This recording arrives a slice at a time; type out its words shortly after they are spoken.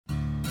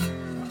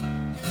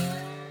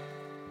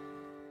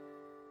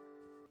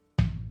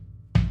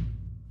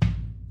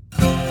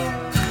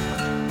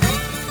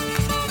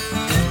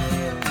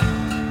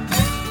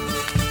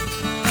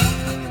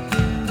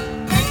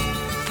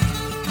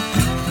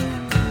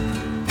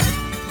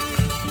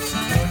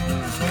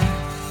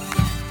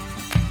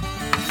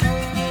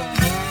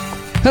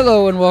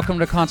Hello and welcome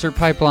to Concert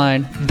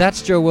Pipeline.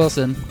 That's Joe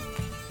Wilson.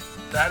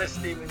 That is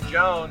Stephen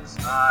Jones.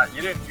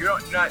 You're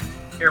not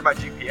hearing my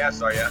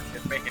GPS, are you?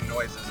 It's making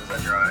noises as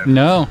I drive.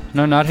 No,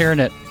 not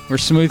hearing it. We're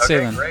smooth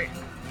sailing. Okay, great.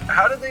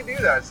 How did they do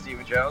that,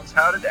 Stephen Jones?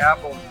 How did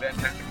Apple invent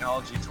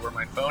technology to where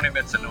my phone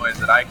emits a noise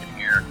that I can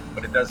hear,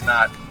 but it does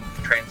not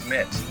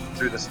transmit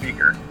through the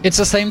speaker? It's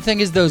the same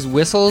thing as those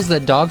whistles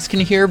that dogs can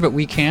hear, but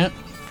we can't,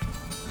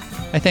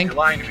 I think. You're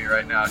lying to me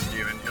right now,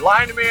 Stephen. You're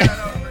lying to me, and I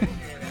don't appreciate it.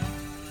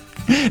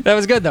 That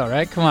was good, though,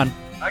 right? Come on.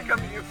 I come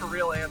to you for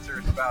real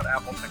answers about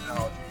Apple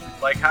technology.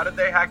 Like, how did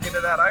they hack into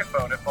that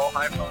iPhone if all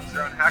iPhones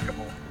are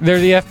unhackable? They're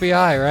the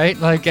FBI, right?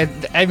 Like,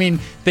 I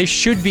mean, they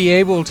should be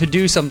able to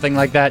do something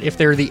like that if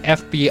they're the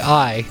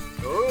FBI.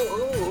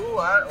 Ooh,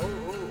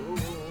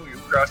 you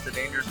crossed a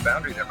dangerous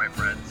boundary there, my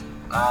friends.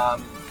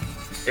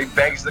 It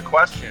begs the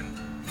question,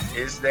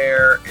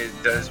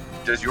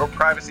 does your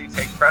privacy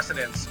take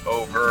precedence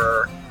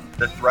over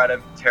the threat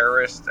of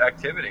terrorist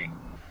activity?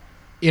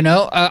 You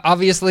know,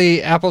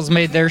 obviously, Apple's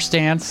made their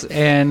stance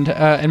and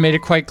made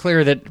it quite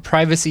clear that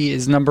privacy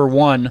is number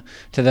one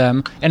to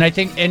them. And I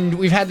think, and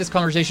we've had this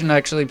conversation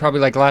actually probably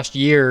like last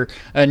year,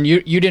 and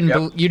you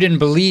didn't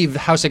believe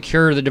how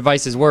secure the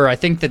devices were. I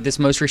think that this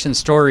most recent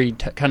story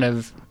kind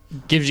of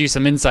gives you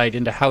some insight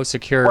into how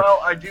secure.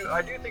 Well, I do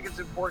think it's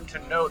important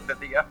to note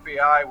that the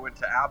FBI went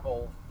to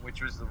Apple,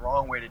 which was the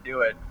wrong way to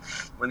do it.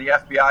 When the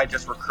FBI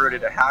just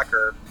recruited a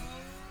hacker,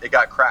 it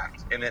got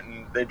cracked,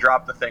 and they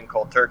dropped the thing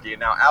called Turkey.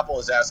 And now Apple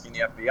is asking the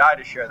FBI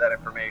to share that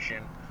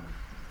information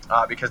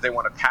because they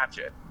want to patch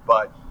it.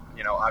 But,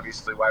 you know,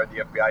 obviously, why would the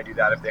FBI do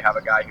that if they have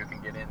a guy who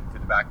can get in through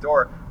the back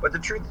door? But the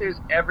truth is,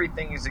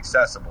 everything is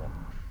accessible.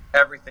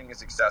 Everything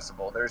is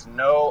accessible. There's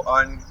no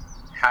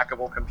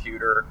unhackable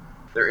computer.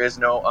 There is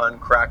no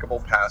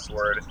uncrackable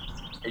password.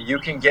 You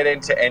can get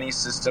into any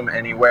system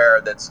anywhere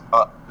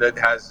that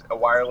has a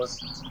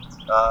wireless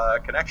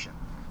connection.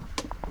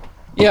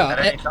 Yeah. At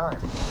any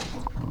time.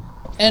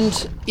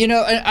 And, you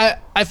know,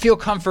 I feel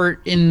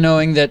comfort in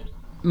knowing that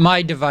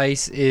my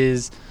device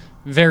is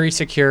very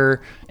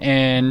secure,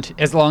 and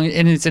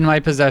it's in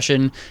my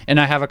possession, and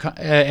I have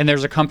and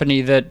there's a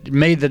company that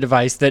made the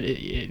device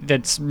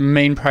that's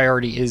main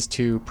priority is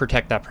to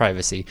protect that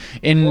privacy.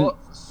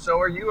 So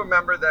are you a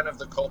member then of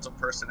the cult of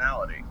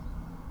personality?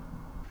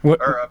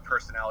 What? Or of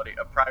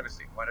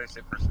privacy? Why did I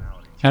say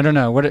personality? I don't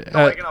know.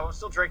 I'm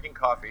still drinking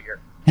coffee here.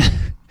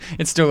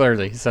 It's still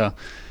early, so.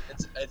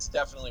 It's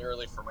definitely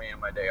early for me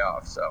on my day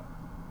off, so.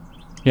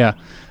 Yeah.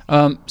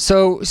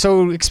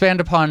 So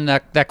expand upon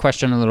that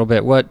question a little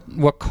bit.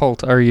 What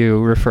cult are you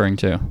referring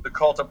to? The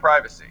cult of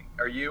privacy.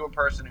 Are you a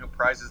person who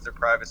prizes their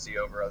privacy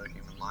over other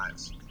human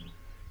lives?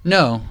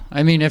 No.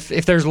 I mean, if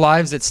there's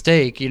lives at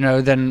stake, you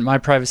know, then my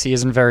privacy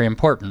isn't very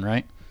important,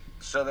 right?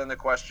 So then the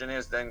question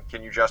is, then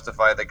can you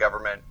justify the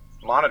government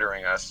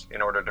monitoring us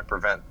in order to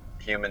prevent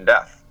human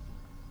death?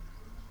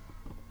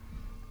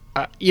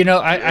 It's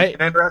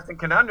an interesting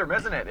conundrum,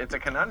 isn't it? It's a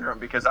conundrum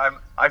because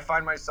I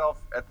find myself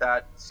at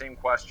that same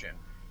question.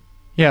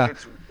 Yeah.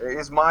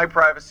 Is my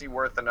privacy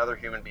worth another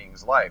human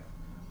being's life?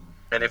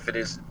 And if it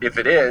is,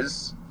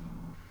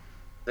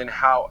 then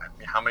how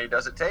many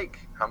does it take?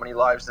 How many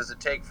lives does it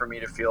take for me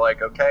to feel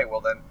like, okay,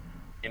 well then,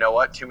 you know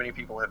what? Too many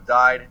people have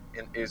died.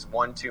 Is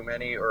one too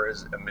many, or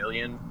is a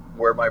million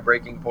where my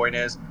breaking point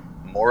is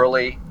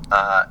morally?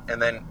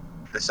 And then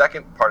the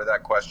second part of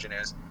that question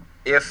is,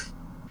 if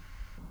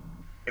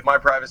my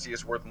privacy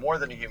is worth more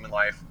than a human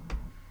life,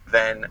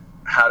 then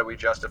how do we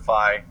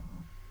justify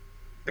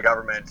the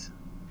government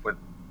with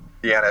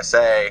the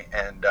NSA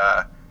and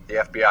the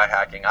FBI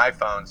hacking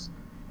iPhones,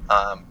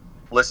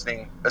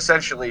 listening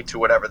essentially to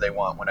whatever they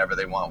want, whenever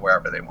they want,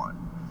 wherever they want?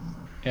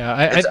 Yeah,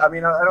 I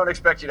don't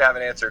expect you to have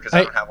an answer because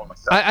I don't have one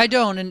myself. I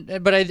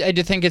don't, but I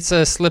do think it's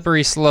a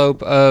slippery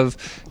slope of,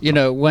 you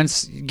know,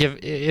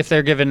 if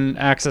they're given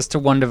access to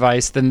one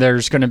device, then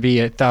there's going to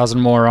be 1,000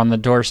 more on the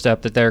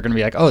doorstep that they're going to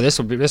be like, oh, this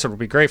would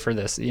be great for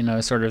this, you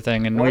know, sort of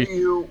thing. And how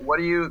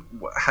do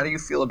you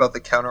feel about the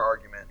counter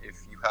argument?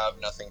 If you have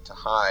nothing to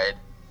hide,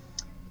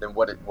 then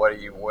why are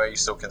you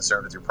so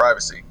concerned with your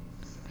privacy?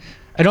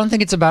 I don't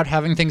think it's about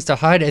having things to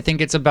hide. I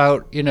think it's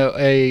about, you know,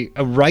 a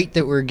right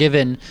that we're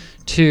given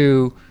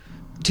to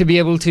be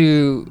able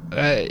to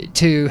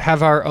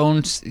have our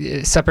own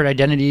separate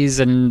identities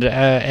and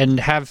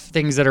have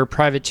things that are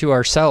private to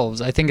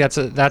ourselves. I think that's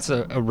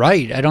a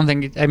right. I don't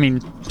think. I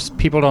mean,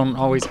 people don't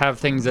always have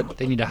things that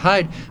they need to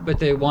hide, but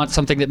they want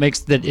something that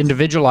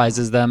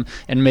individualizes them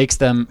and makes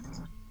them,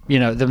 you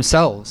know,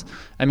 themselves.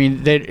 I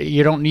mean,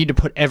 you don't need to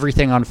put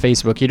everything on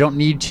Facebook. You don't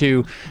need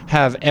to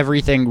have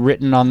everything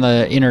written on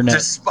the internet.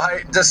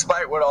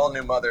 Despite what all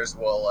new mothers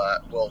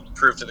will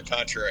prove to the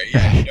contrary,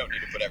 yeah, you don't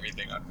need to put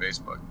everything on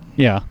Facebook.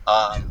 Yeah.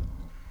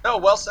 No,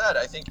 well said.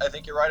 I think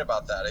you're right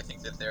about that. I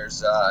think that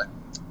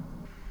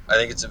I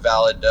think it's a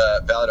valid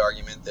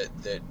argument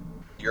that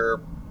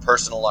your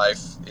personal life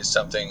is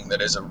something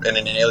that is an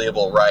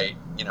inalienable right,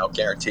 you know,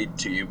 guaranteed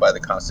to you by the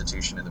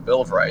Constitution and the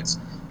Bill of Rights,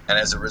 and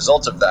as a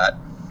result of that,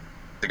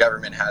 the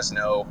government has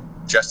no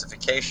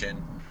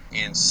justification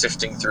in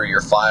sifting through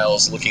your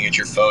files, looking at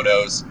your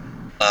photos,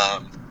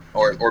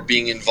 or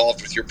being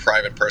involved with your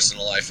private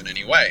personal life in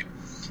any way.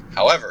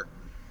 However,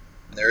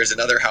 and there is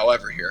another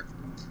however here,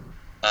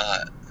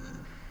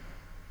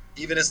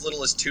 even as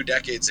little as 2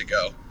 decades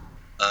ago,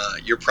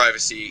 your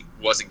privacy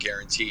wasn't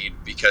guaranteed,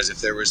 because if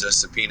there was a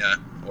subpoena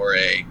or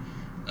a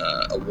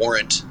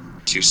warrant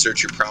to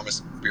search your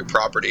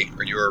property,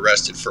 or you were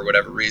arrested for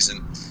whatever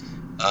reason,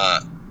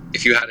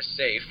 if you had a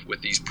safe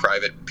with these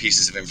private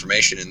pieces of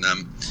information in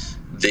them,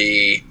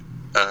 the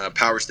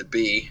powers that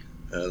be,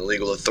 the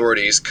legal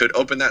authorities, could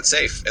open that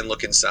safe and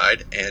look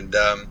inside, and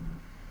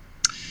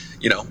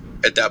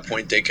at that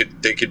point they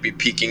could be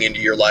peeking into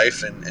your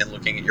life and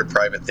looking at your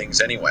private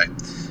things anyway.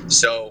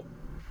 So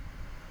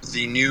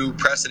the new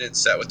precedent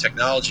set with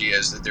technology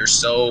is that there's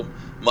so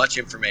much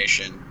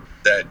information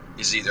that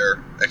is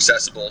either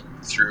accessible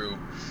through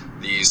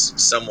these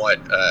somewhat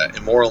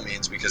immoral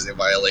means because they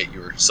violate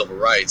your civil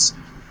rights,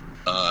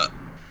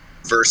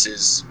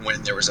 versus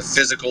when there was a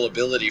physical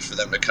ability for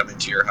them to come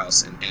into your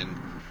house and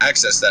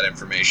access that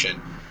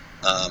information.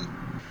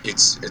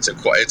 It's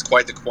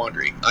quite the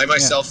quandary. I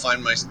myself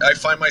find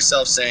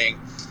myself saying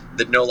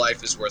that no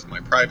life is worth my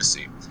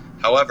privacy.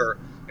 However,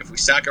 if we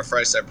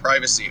sacrifice that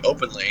privacy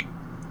openly,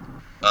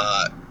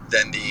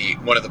 then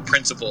one of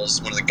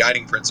the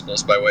guiding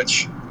principles by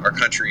which our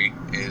country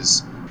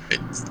is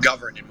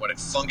governed and what it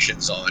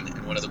functions on,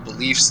 and one of the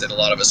beliefs that a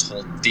lot of us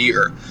hold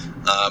dear,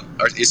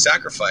 is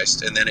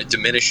sacrificed, and then it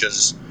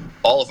diminishes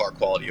all of our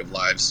quality of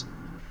lives.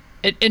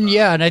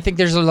 And I think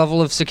there's a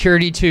level of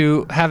security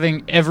to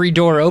having every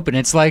door open.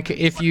 It's like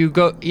if you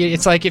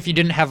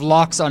didn't have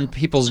locks on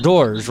people's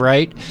doors,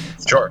 right?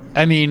 Sure.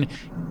 I mean,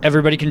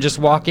 everybody can just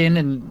walk in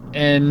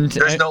and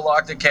there's no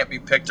lock that can't be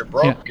picked or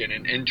broken.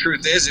 Yeah. And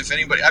truth is, if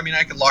anybody, I mean,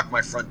 I can lock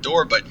my front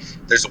door, but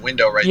there's a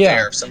window right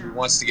there. If somebody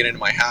wants to get into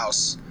my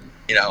house,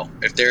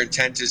 if their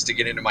intent is to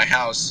get into my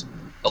house,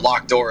 the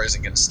locked door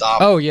isn't going to stop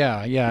them. Oh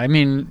yeah. I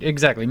mean,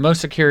 exactly.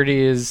 Most security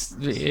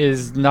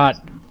is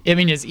not. I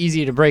mean, it's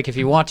easy to break if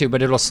you want to,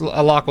 but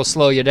a lock will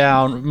slow you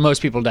down,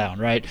 most people down,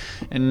 right?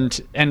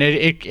 And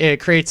it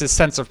creates a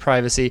sense of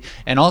privacy.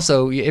 And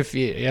also, if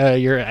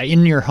you're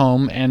in your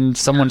home and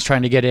someone's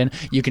trying to get in,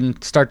 you can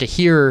start to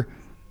hear,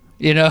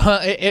 And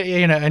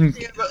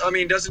yeah, but, I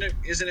mean, isn't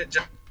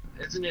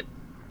it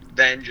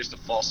then just a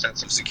false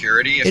sense of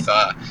security?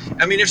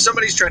 If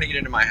somebody's trying to get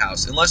into my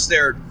house, unless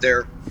they're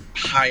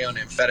high on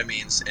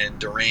amphetamines and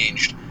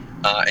deranged,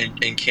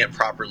 and can't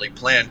properly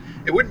plan,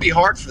 it wouldn't be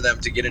hard for them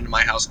to get into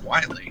my house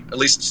quietly, at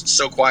least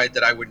so quiet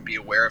that I wouldn't be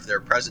aware of their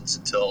presence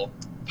until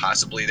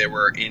possibly they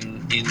were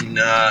in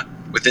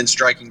within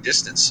striking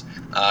distance,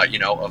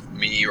 of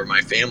me or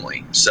my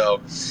family.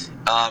 So,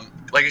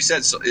 like I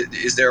said,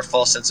 is there a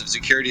false sense of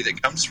security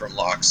that comes from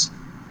locks?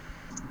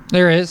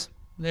 There is.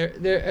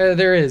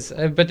 There is,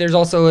 but there's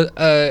also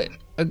a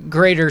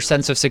greater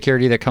sense of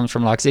security that comes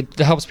from locks. It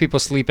helps people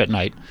sleep at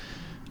night.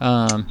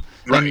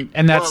 Right,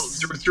 and that's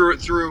through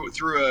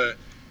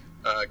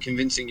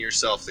convincing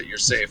yourself that you're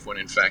safe when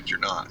in fact you're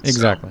not.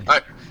 Exactly.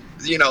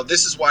 So,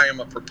 this is why I'm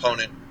a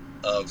proponent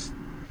of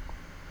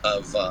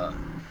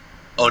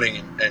owning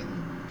and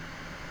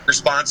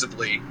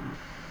responsibly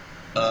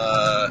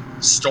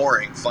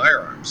storing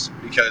firearms,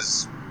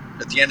 because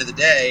at the end of the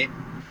day,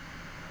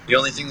 the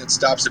only thing that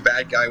stops a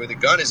bad guy with a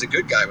gun is a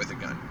good guy with a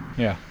gun.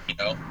 Yeah.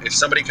 If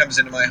somebody comes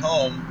into my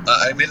home,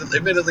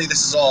 admittedly,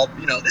 this is all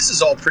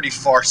pretty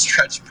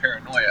far-stretched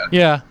paranoia.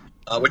 Yeah.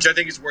 Which I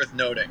think is worth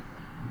noting.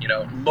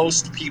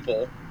 Most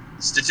people,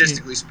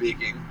 statistically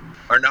speaking,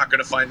 are not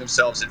going to find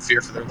themselves in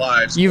fear for their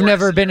lives. You've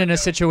never been in a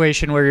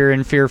situation where you're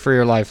in fear for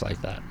your life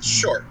like that.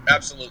 Sure,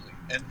 absolutely.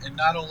 And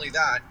not only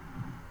that,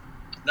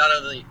 not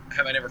only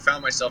have I never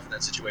found myself in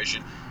that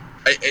situation,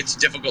 it's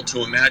difficult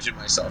to imagine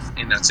myself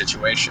in that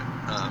situation.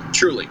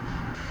 Truly.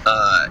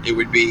 It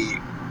would be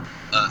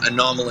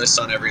anomalous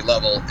on every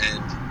level,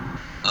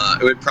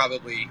 and it would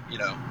probably,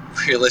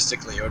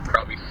 realistically, it would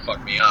probably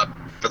fuck me up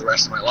for the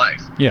rest of my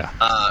life. Yeah.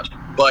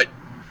 But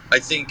I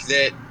think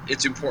that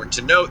it's important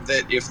to note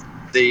that if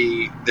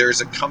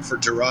there's a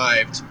comfort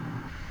derived,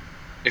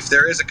 if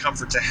there is a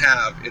comfort to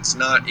have, it's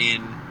not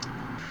in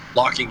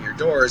locking your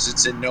doors,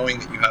 it's in knowing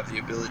that you have the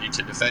ability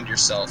to defend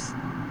yourself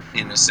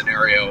in a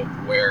scenario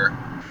where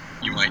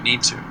you might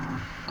need to.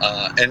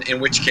 And in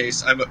which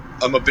case,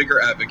 I'm a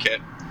bigger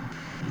advocate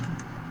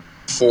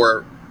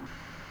for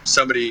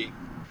somebody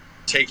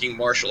taking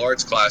martial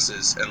arts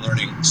classes and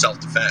learning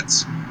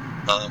self-defense,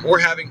 or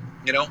having,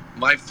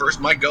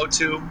 my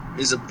go-to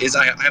is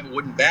I have a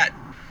wooden bat.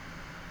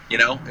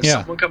 If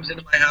someone comes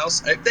into my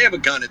house, if they have a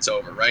gun, it's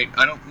over, right?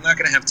 I'm not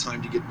going to have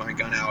time to get my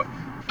gun out.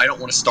 I don't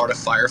want to start a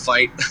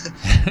firefight.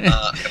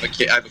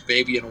 I have a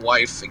baby and a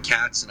wife and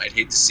cats, and I'd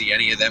hate to see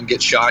any of them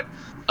get shot.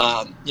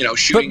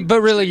 Shooting.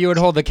 But really, you would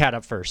hold the cat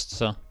up first,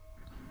 so.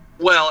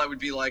 Well, I would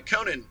be like,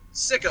 Conan,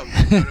 sick him.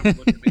 Conan would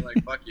look at me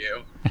like, fuck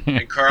you.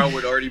 And Carl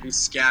would already be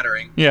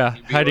scattering. Yeah,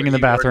 hiding in the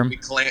bathroom.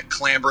 He'd be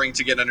clambering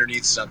to get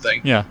underneath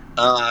something. Yeah.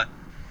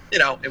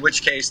 In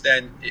which case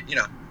then,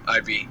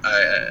 it'd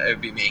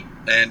be me.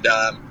 And,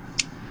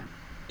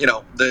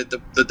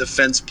 the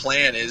defense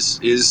plan is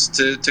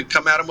to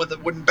come at him with a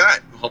wooden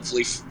bat,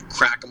 hopefully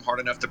crack them hard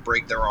enough to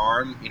break their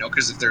arm,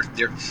 because if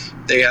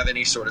they have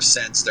any sort of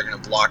sense, they're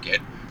going to block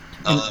it.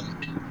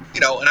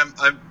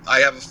 And I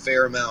have a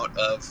fair amount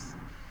of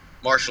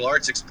martial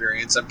arts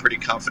experience. I'm pretty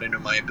confident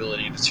in my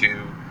ability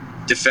to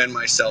defend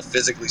myself,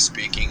 physically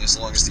speaking, as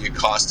long as the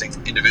accosting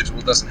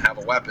individual doesn't have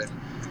a weapon.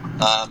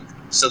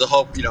 So the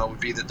hope, would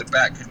be that the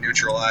bat could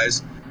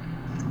neutralize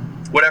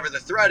whatever the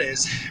threat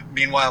is.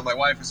 Meanwhile, my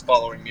wife is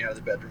following me out of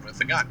the bedroom with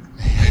a gun.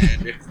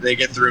 And if they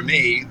get through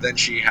me, then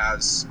she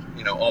has,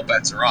 all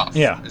bets are off.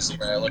 Yeah. Is the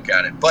way I look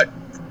at it. But,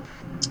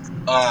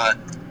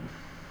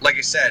 like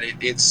I said,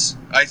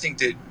 I think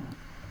that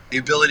the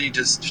ability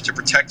to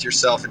protect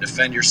yourself and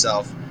defend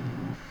yourself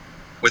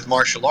with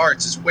martial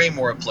arts is way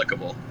more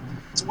applicable.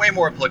 It's way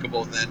more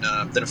applicable than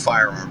a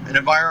firearm. And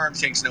a firearm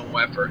takes no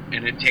effort,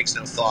 and it takes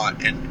no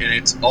thought, and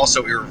it's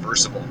also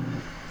irreversible.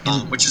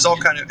 Which is all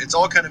kind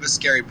of a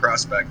scary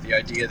prospect. The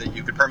idea that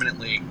you could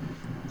permanently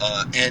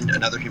end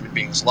another human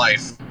being's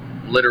life,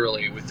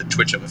 literally with the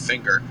twitch of a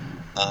finger.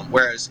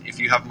 Whereas if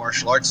you have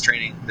martial arts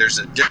training, there's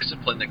a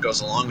discipline that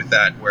goes along with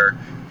that, where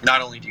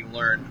not only do you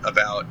learn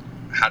about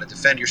how to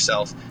defend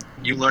yourself,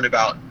 you learn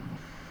about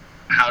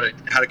how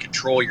to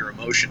control your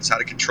emotions, how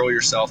to control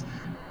yourself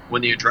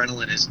when the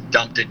adrenaline is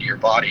dumped into your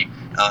body,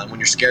 when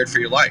you're scared for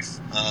your life.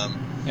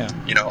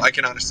 I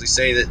can honestly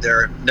say that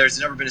there's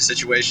never been a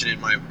situation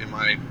in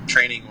my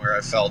training where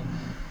I felt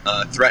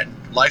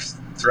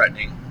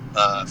life-threatening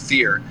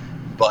fear,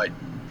 but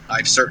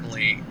I've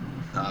certainly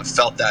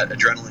felt that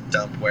adrenaline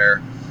dump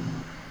where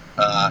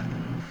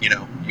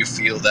you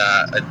feel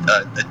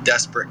that a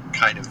desperate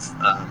kind of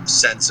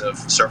sense of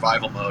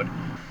survival mode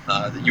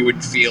that you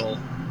wouldn't feel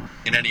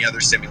in any other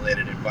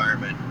simulated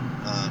environment.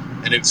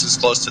 And it's as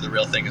close to the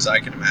real thing as I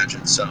can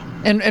imagine. So,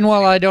 and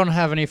while I don't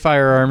have any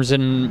firearms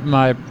in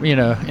my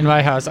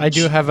house, I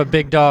do have a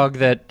big dog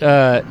that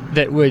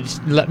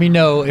would let me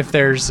know if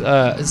there's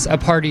a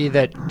party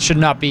that should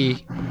not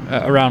be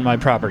around my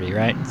property,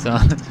 right? So,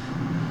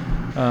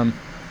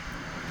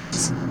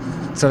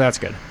 so that's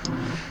good.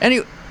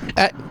 Anyway,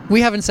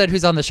 we haven't said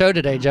who's on the show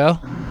today, Joe.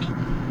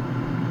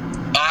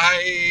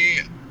 I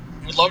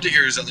would love to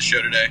hear who's on the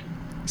show today.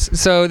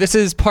 So this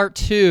is part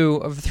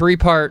 2 of a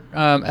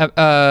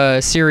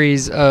 3-part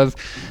series of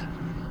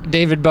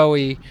David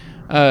Bowie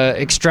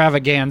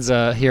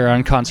extravaganza here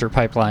on Concert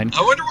Pipeline.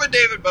 I wonder what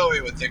David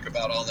Bowie would think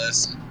about all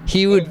this.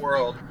 He would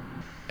world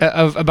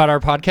about our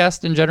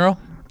podcast in general,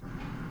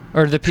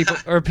 or the people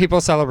or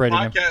people celebrating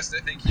podcast.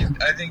 Him.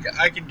 I think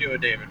I can do a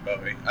David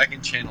Bowie. I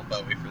can channel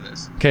Bowie for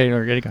this. Okay,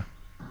 ready to go.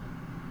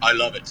 I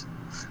love it.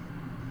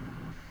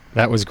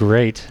 That was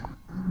great.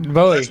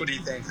 Bowie. That's what he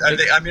thinks.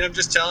 I'm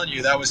just telling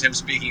you, that was him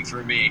speaking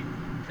through me.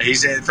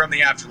 He's from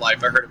the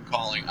afterlife. I heard him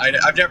calling.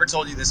 I've never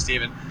told you this,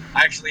 Stephen.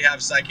 I actually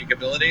have psychic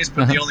abilities,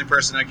 but the only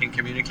person I can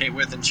communicate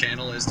with and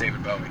channel is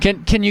David Bowie.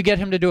 Can you get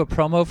him to do a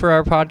promo for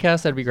our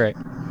podcast? That'd be great.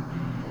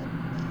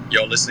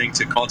 You're listening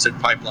to Concert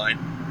Pipeline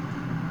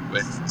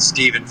with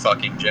Stephen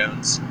fucking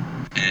Jones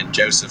and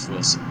Joseph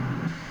Wilson.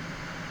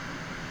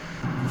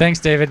 Thanks,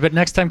 David. But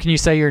next time, can you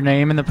say your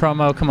name in the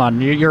promo? Come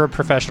on, you're a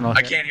professional.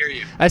 I can't hear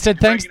you. I said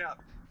thanks.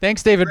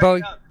 Thanks, David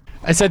Bowie.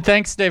 I said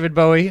thanks, David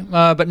Bowie.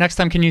 But next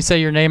time, can you say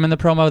your name in the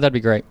promo? That'd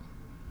be great.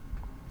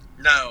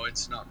 No,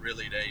 it's not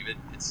really David.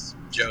 It's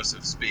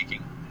Joseph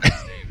speaking.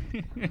 That's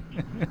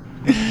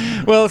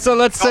David. Well, so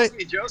let's say... He calls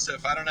me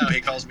Joseph. I don't know. He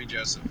calls me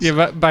Joseph. So.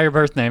 Yeah, by your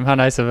birth name. How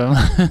nice of him.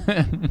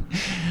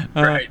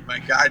 Right.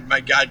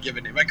 My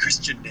God-given name. My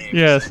Christian name.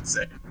 Yes.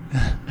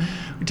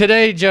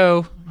 Today,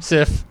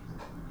 Joseph,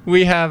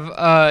 we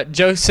have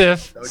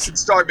Joseph... No, it should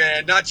start,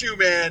 man. Not you,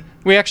 man.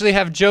 We actually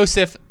have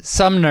Joseph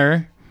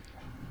Sumner.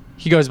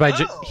 He goes by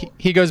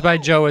he goes by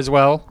Joe as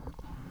well.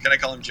 Can I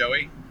call him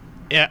Joey?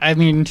 Yeah, I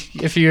mean,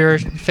 if you're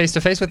face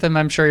to face with him,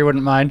 I'm sure he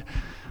wouldn't mind.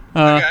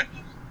 Okay.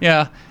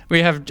 Yeah,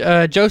 we have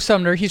Joe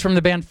Sumner. He's from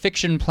the band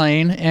Fiction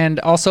Plane, and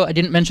also I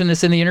didn't mention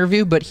this in the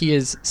interview, but he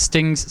is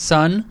Sting's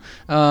son.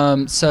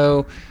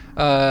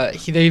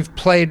 They've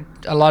played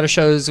a lot of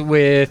shows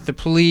with the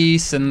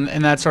Police and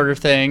that sort of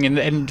thing,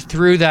 and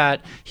through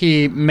that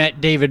he met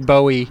David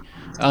Bowie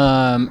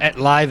at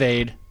Live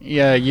Aid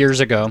years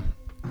ago.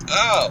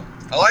 Oh,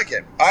 I like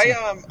it. I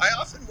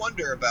often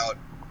wonder about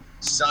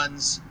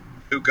sons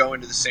who go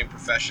into the same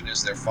profession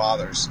as their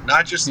fathers,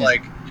 not just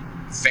like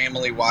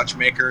family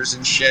watchmakers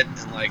and shit,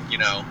 and like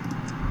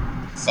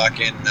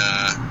fucking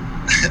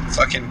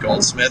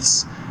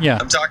goldsmiths. Yeah,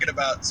 I'm talking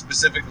about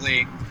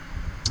specifically,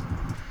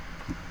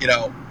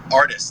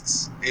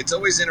 artists. It's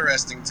always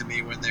interesting to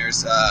me when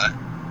there's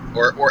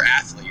or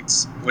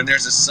athletes, when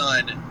there's a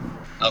son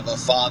of a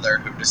father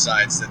who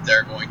decides that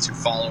they're going to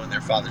follow in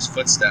their father's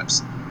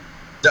footsteps.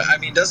 I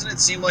mean, doesn't it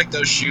seem like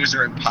those shoes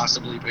are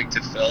impossibly big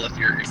to fill if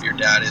your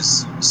dad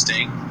is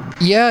Sting?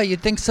 Yeah,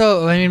 you'd think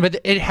so. I mean,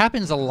 but it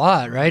happens a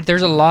lot, right?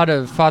 There's a lot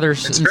of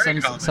fathers and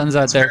sons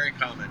out there. Very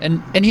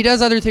common. And he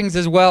does other things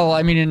as well.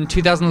 I mean, in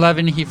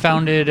 2011, he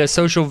founded a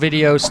social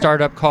video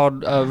startup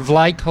called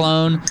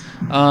Vlyclone,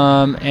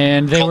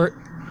 and they were...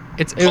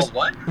 It was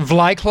what?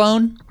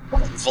 Vlyclone.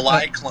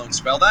 Vlyclone,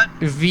 spell that?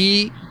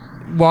 Vyclone.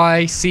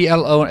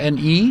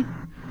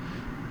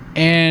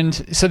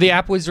 And so the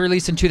app was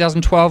released in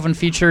 2012 and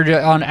featured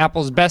on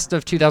Apple's Best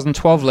of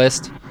 2012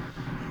 list.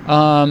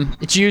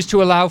 It's used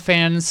to allow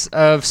fans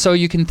of So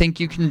You Think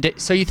You Can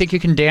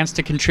Dance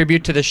to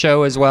contribute to the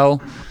show as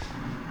well.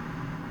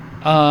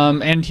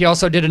 And he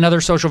also did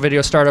another social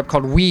video startup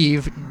called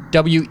Weave,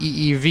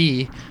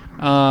 Weev,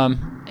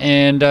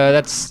 and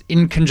that's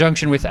in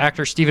conjunction with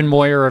actor Stephen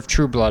Moyer of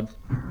True Blood.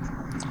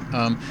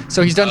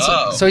 So he's done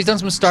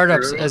some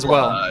startups as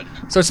well.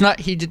 So it's not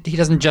he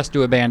doesn't just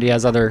do a band; he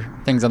has other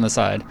things on the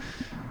side.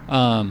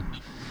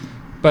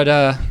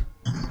 But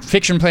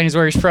Fiction Plane is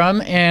where he's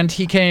from, and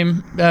he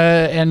came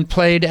and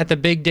played at the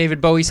big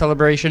David Bowie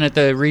celebration at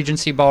the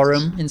Regency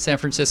Ballroom in San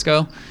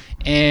Francisco.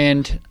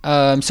 And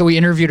so we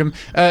interviewed him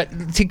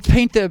to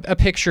paint a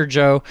picture,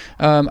 Joe.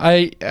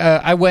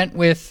 I went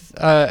with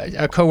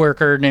a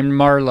coworker named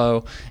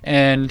Marlo,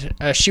 and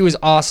she was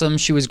awesome.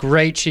 She was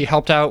great. She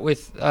helped out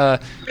with.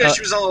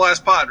 She was on the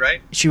last pod,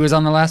 right? She was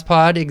on the last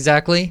pod,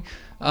 exactly.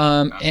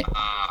 Yeah.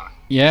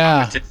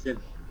 The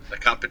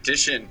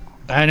competition.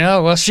 I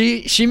know. Well,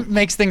 she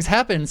makes things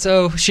happen.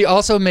 So she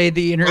also made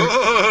the interview.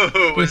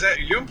 Oh, was that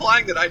you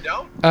implying that I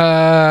don't?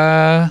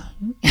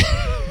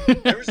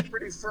 There was a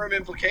pretty firm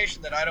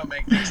implication that I don't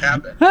make things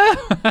happen.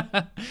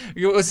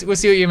 We'll see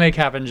what you make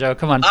happen, Joe.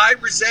 Come on. I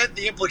resent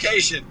the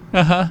implication.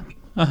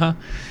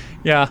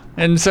 Yeah.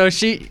 And so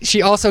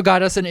she also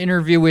got us an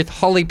interview with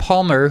Holly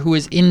Palmer, who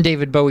is in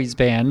David Bowie's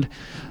band.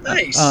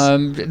 Nice.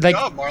 Good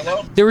job,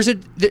 Marlo. There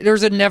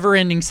was a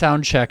never-ending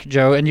sound check,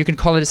 Joe, and you can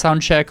call it a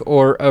sound check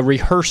or a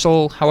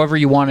rehearsal, however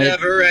you want it.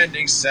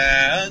 Never-ending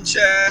sound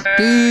check.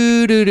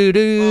 Do do do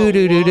do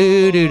do do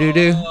do do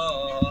do.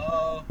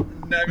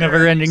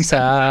 Never-ending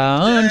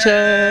sound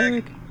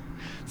check.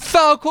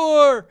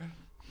 Falcor.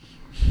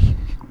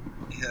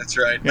 Yeah, that's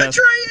right. Yes.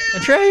 Atreyu.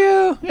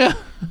 Atreyu. Yeah.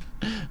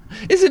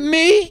 Is it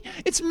me?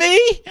 It's me.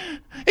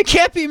 It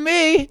can't be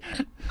me.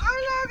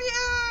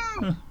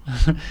 I love you.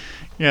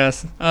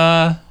 Yes.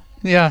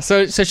 Yeah.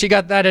 So she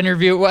got that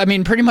interview. Well, I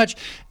mean, pretty much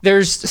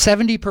there's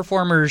 70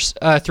 performers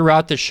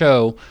throughout the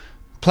show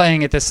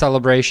playing at this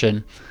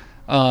celebration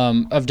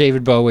of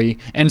David Bowie.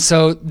 And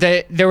so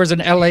there was an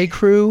LA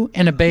crew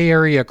and a Bay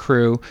Area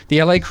crew.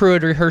 The LA crew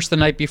had rehearsed the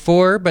night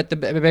before, but the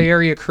Bay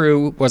Area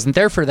crew wasn't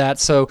there for that.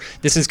 So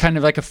this is kind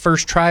of like a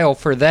first trial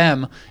for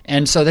them.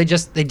 And so they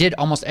did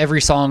almost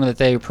every song that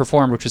they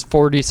performed, which was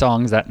 40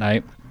 songs that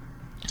night.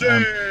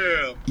 Damn.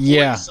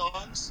 40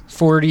 songs?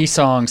 40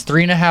 songs,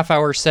 3.5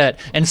 hour set.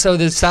 And so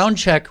the sound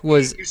check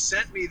was... You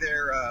sent me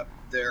their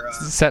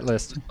set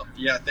list.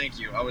 Yeah, thank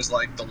you. I was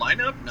like, the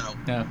lineup? No.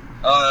 Yeah.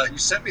 You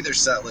sent me their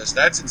set list.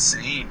 That's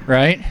insane.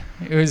 Right?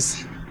 It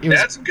was They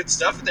had some good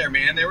stuff in there,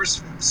 man. There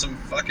was some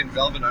fucking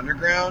Velvet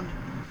Underground.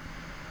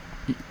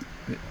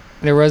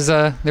 There was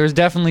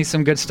definitely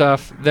some good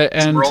stuff.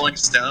 Some Rolling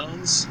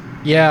Stones.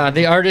 Yeah,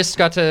 the artists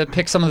got to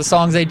pick some of the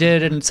songs they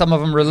did, and some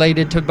of them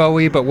related to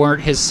Bowie, but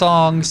weren't his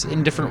songs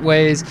in different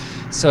ways.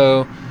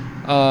 So,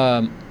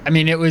 I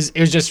mean, it was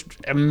just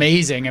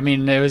amazing. I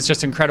mean, it was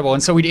just incredible.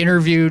 And so we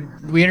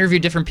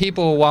interviewed different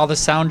people while the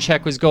sound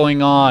check was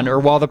going on,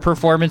 or while the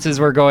performances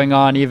were going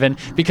on, even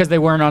because they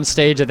weren't on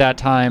stage at that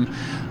time.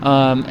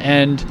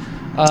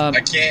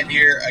 I can't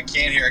hear a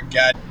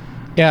god.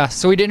 Yeah,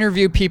 so we'd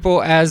interview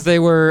people as they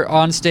were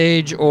on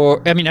stage,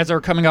 as they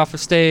were coming off of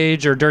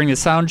stage, or during the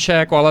sound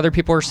check while other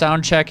people were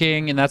sound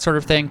checking and that sort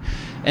of thing.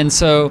 And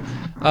so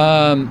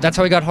that's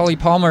how we got Holly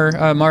Palmer.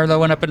 Marlo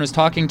went up and was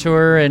talking to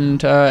her,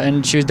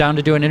 and she was down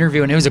to do an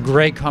interview, and it was a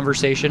great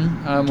conversation.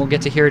 We'll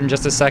get to hear it in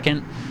just a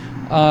second.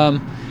 And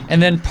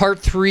then part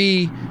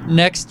 3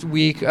 next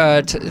week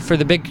for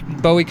the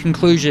big Bowie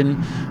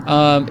conclusion.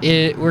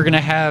 We're going to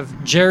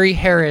have Jerry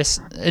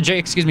Harrison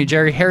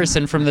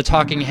from the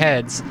Talking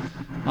Heads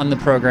on the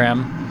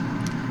program,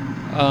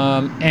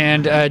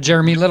 and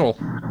Jeremy Little,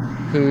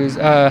 who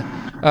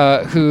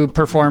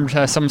performed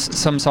some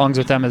songs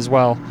with them as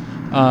well.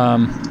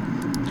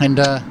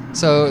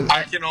 So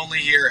I can only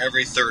hear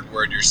every third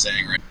word you're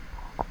saying right now.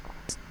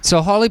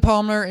 So Holly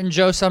Palmer and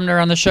Joe Sumner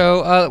on the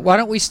show. Why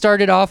don't we start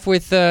it off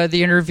with the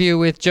interview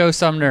with Joe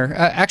Sumner?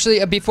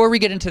 Actually, before we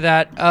get into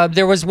that,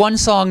 there was one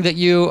song that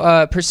you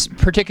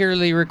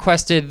particularly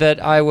requested that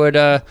I would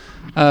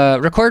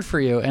record for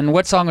you. And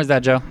what song was that,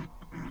 Joe?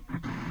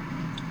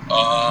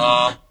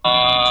 I'm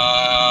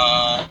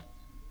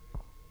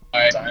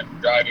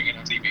driving in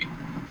TV.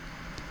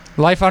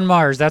 Life on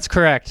Mars, that's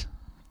correct.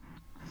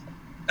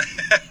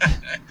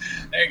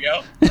 There you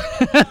go.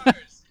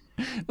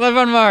 Live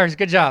on Mars.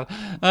 Good job.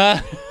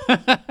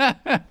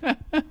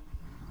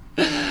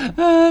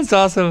 That's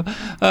awesome.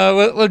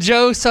 Well,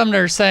 Joe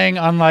Sumner sang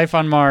on Life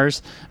on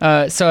Mars.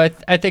 So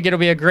I think it'll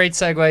be a great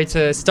segue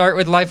to start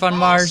with Life on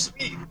Mars.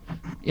 Sweet.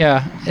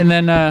 Yeah, and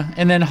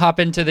then hop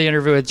into the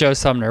interview with Joe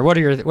Sumner. What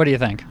do you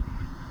think?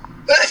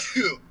 Thank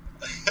you.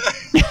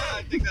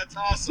 I think that's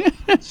awesome.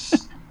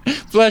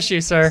 Bless you,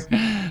 sir.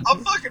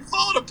 I'm fucking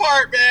falling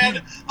apart,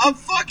 man. I'm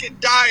fucking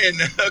dying,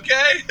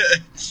 okay?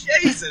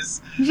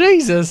 Jesus.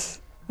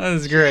 That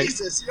is great.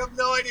 Jesus, you have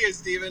no idea,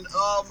 Steven.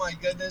 Oh, my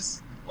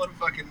goodness. What a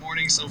fucking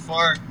morning so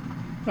far.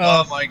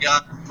 Oh my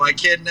God. My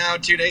kid now,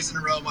 2 days in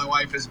a row, my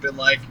wife has been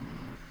like,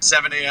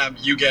 7 a.m.,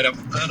 you get him.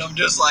 And I'm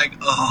just like,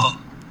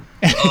 oh,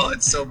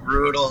 it's so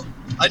brutal.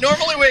 I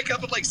normally wake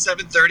up at like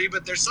 7:30,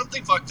 but there's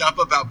something fucked up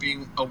about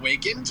being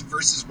awakened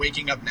versus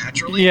waking up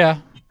naturally.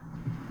 Yeah.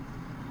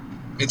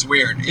 It's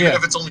weird. Even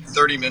if it's only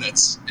 30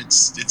 minutes,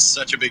 it's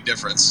such a big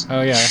difference.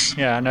 Oh,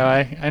 yeah. No,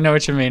 I know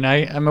what you mean.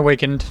 I'm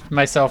awakened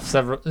myself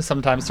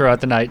sometimes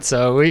throughout the night,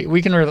 so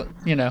we can,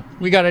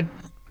 we got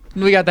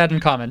that in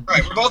common.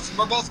 Right, we're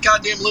both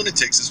goddamn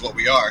lunatics is what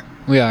we are.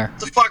 We are. What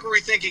the fuck were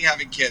we thinking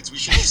having kids? We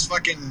should just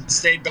fucking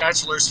stayed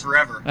bachelors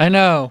forever. I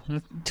know.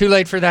 Too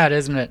late for that,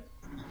 isn't it?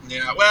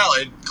 Yeah, well,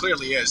 it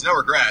clearly is. No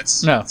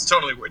regrets. No. It's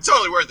totally worth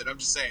it. I'm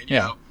just saying, you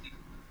know.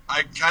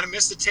 I kind of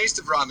miss the taste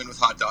of ramen with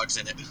hot dogs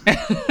in it.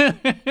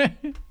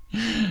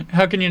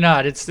 How can you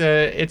not? It's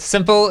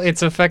simple,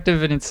 it's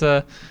effective, and it's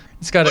got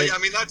well, I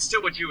mean, that's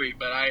still what you eat,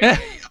 but I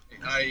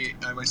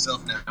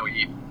myself now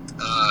eat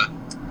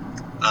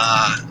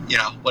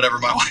whatever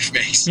my wife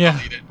makes. Yeah.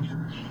 I'll eat it.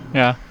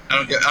 Yeah.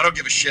 I don't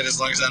give a shit as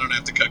long as I don't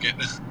have to cook it.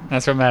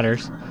 That's what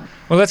matters.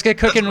 Well, let's get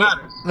cooking.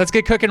 Let's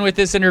get cooking with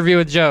this interview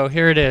with Joe.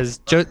 Here it is.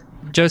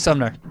 Joe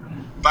Sumner.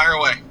 Fire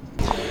away.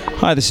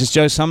 Hi, this is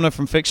Joe Sumner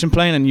from Fiction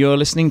Plane, and you're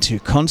listening to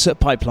Concert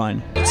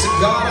Pipeline. It's a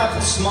god of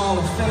a small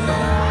affair.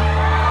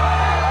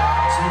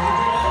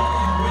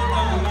 With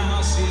a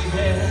mousy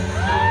head.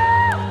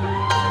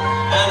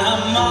 And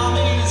her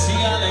mommy is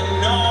yelling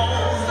no.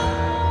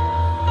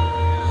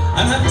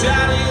 And her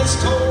daddy has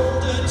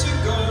told her to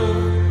go.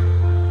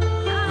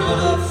 But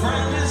her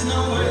friend is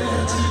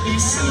nowhere to be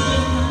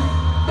seen.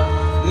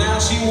 Now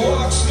she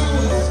walks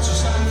through her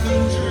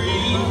drunken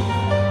dream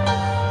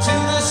to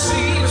the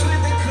seas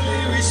with the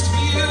clearest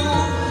view,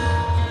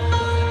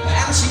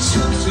 and she's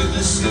hooked to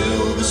the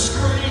silver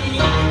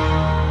screen.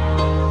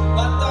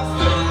 But the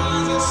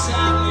feelings are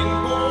saddening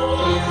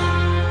boy,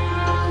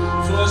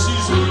 for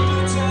she's lived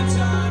it 10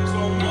 times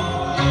or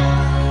more.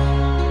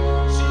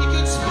 She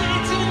could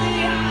spit in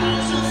the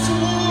eyes of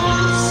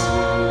fools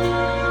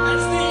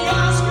as the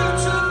Oscar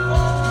took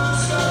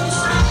focus on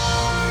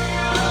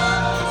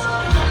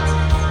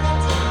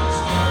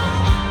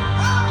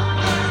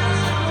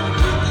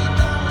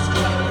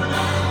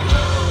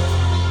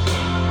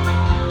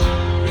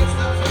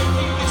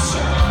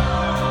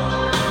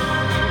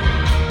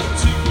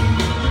to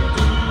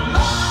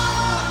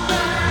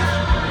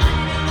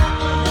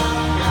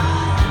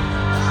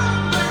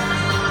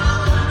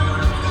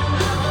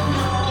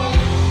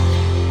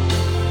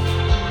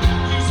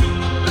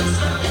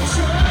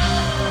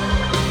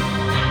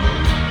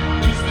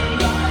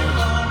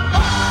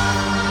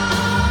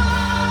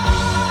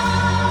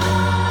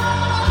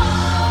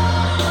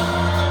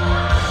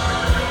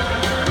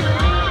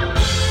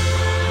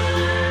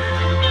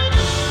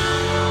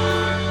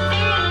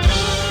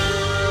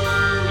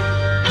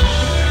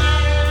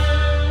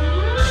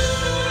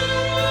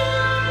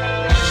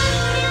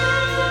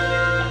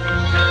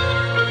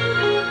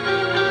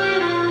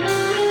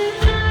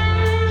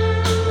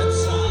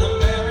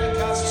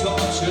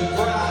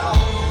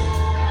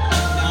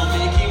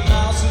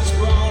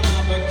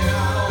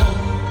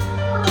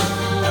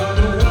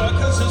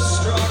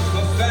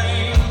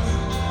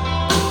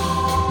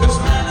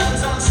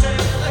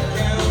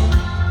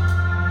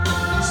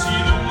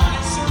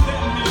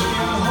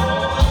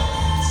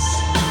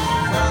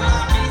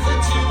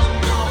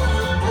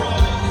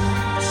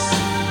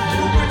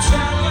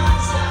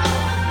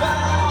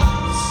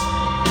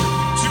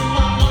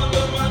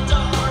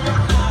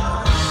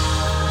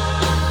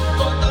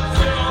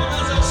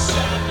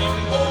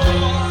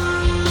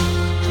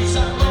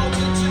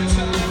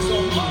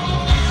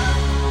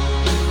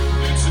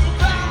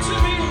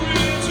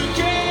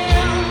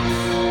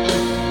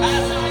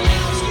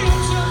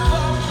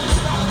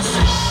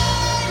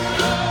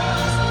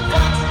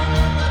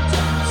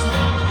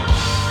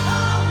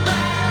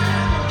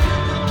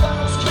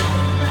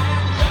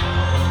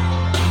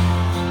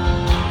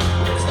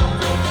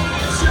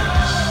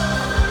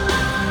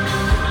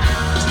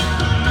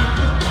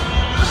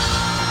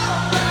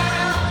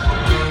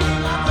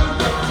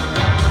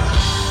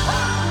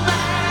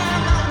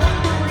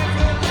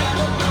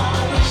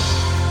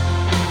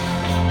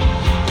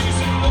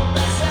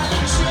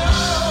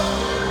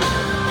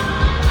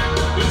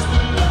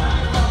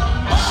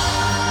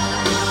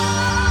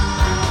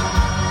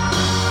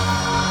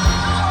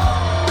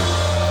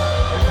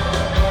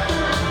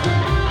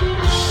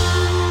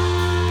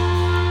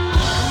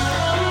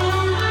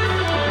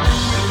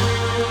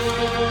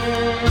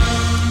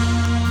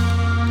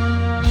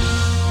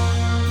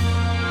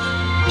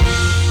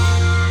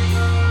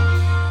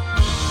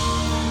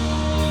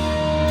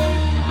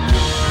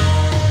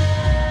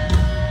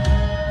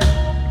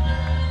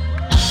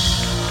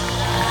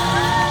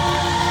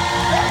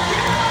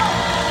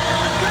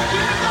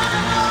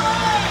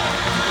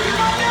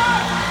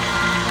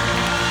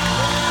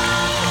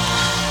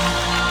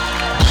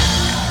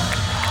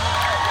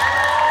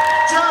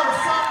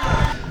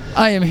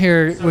I am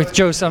here with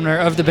Joe Sumner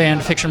of the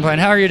band Fiction Plane.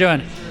 How are you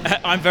doing?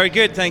 I'm very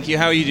good, thank you.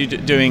 How are you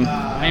doing?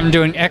 I'm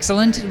doing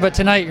excellent, but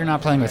tonight you're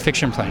not playing with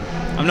Fiction Plane.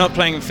 I'm not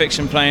playing with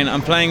Fiction Plane.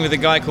 I'm playing with a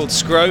guy called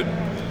Scroat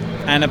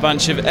and a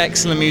bunch of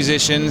excellent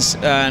musicians,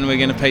 and we're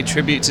going to pay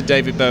tribute to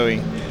David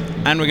Bowie.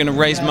 And we're going to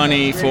raise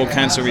money for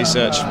cancer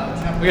research.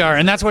 We are,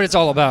 and that's what it's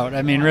all about.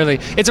 I mean, really,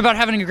 it's about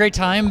having a great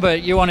time,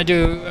 but you want to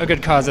do a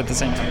good cause at the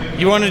same time.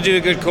 You want to do a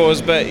good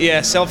cause, but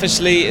yeah,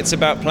 selfishly, it's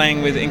about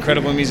playing with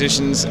incredible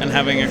musicians and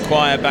having a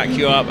choir back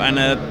you up and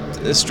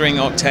a string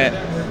octet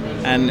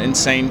and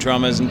insane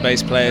drummers and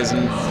bass players,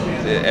 and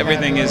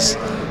everything is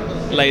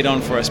laid on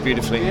for us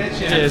beautifully. It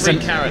And is. free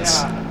And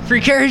carrots.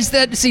 Free carrots.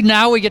 That see,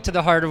 now we get to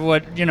the heart of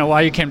what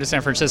why you came to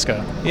San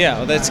Francisco. Yeah,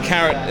 well, that's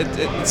carrot.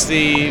 It's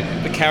the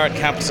carrot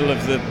capital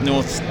of the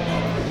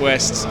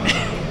northwest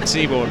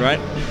seaboard, right?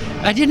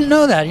 I didn't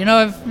know that.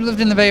 I've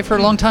lived in the Bay for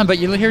a long time, but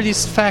you hear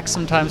these facts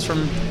sometimes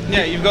from.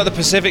 Yeah, you've got the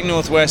Pacific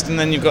Northwest, and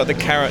then you've got the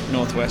carrot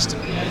Northwest.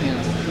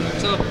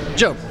 So,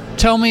 Joe,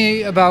 tell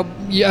me about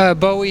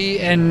Bowie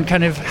and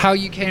kind of how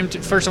you came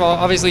to. First of all,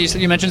 obviously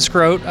you mentioned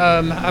Scroat,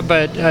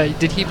 but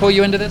did he pull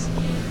you into this?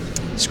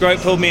 Scroat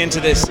pulled me into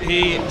this.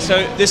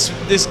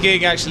 This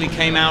gig actually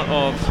came out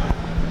of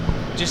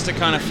just a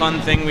kind of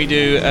fun thing we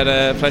do at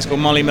a place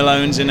called Molly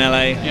Malone's in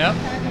LA. Yep.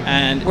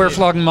 And Where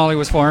Flogging Molly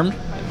was formed.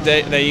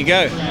 there you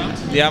go.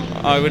 Yeah,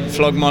 I would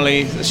flog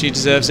Molly. She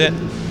deserves it.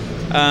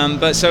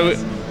 But so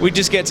we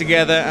just get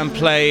together and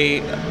play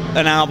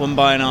an album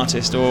by an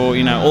artist, or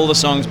all the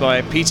songs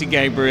by Peter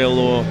Gabriel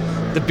or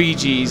the Bee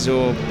Gees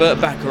or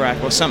Burt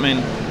Bacharach or something.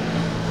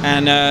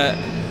 And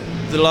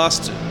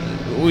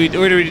we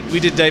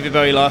did David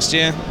Bowie last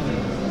year,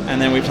 and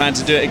then we planned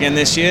to do it again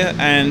this year,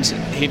 and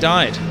he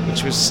died,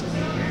 which was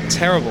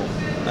terrible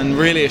and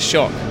really a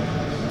shock.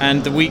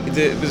 And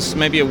it was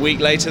maybe a week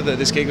later that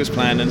this gig was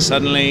planned, and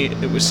suddenly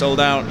it was sold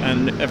out,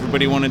 and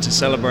everybody wanted to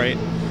celebrate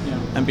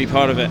and be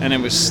part of it. And it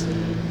was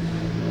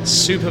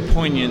super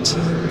poignant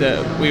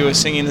that we were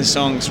singing the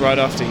songs right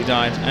after he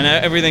died, and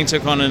everything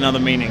took on another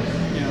meaning.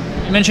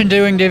 You mentioned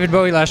doing David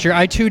Bowie last year.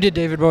 I too did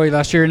David Bowie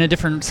last year in a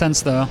different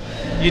sense, though.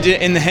 You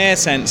did in the hair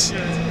sense.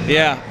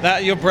 Yeah,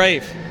 that you're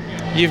brave.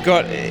 You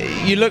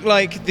look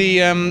like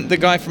the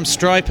guy from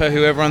Stryper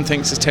who everyone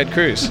thinks is Ted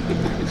Cruz.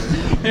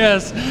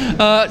 Yes.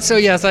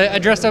 I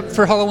dressed up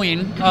for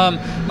Halloween.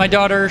 My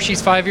daughter,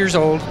 she's 5 years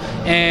old,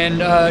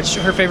 and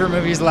her favorite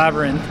movie is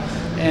Labyrinth.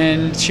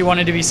 And she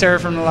wanted to be Sarah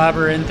from the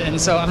Labyrinth,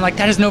 and so I'm like,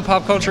 that is no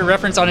pop culture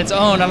reference on its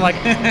own. I'm like,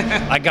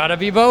 I gotta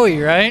be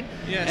Bowie, right?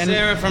 Yeah, and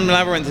Sarah from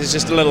Labyrinth is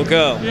just a little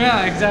girl.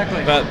 Yeah,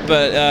 exactly. But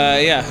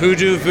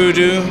hoodoo,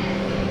 voodoo,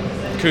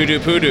 kudu,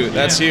 poodoo,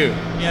 that's you.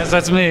 Yes,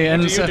 that's me.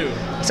 What do you do?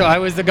 So I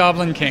was the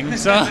Goblin King.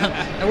 So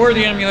I wore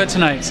the amulet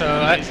tonight. So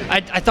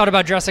I thought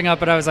about dressing up,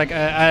 but I was like,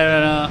 I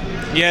don't know.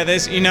 Yeah,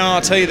 I'll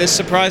tell you, there's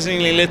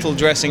surprisingly little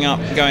dressing up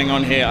going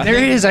on here. There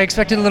is. I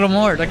expected a little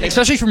more,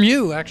 especially from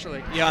you,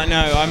 actually. Yeah, I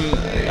know.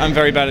 I'm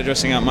very bad at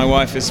dressing up. My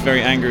wife is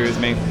very angry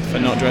with me for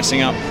not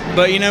dressing up.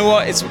 But you know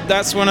what?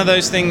 That's one of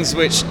those things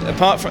which,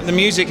 apart from the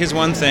music, is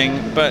one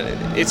thing, but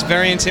it's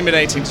very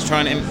intimidating to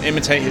try and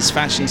imitate his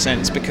fashion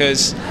sense,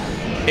 because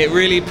it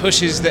really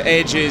pushes the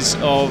edges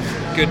of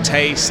good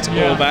taste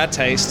or bad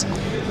taste,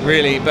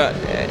 really. But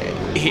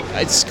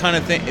it's kind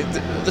of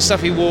the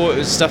stuff he wore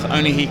was stuff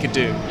only he could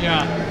do.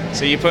 Yeah.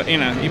 So you put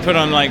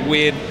on like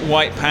weird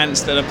white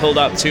pants that are pulled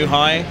up too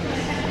high,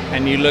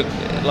 and you look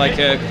like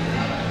a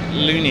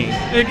loony.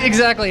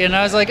 Exactly. And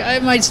I was like, I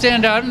might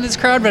stand out in this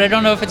crowd, but I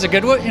don't know if it's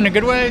in a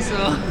good way.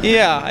 So.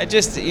 Yeah,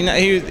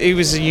 he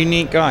was a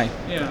unique guy,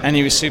 and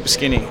he was super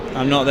skinny.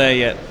 I'm not there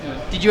yet.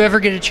 Did you ever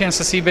get a chance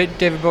to see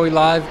David Bowie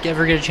live?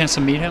 Ever get a chance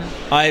to meet him?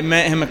 I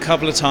met him a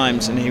couple of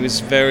times, and he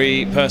was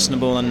very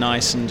personable and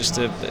nice, and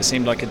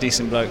seemed like a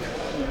decent bloke.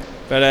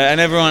 But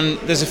and everyone,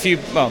 there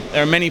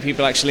are many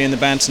people actually in the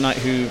band tonight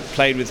who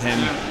played with him.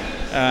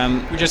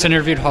 We just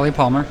interviewed Holly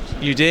Palmer.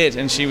 You did,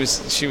 and she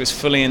was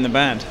fully in the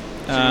band.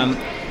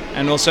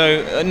 And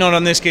also, not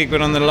on this gig,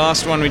 but on the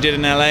last one we did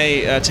in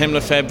LA, Tim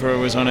Lefebvre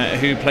was on it,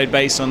 who played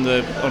bass on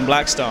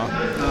Black Star.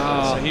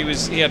 Oh.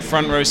 So he had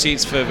front row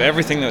seats for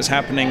everything that was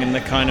happening, and the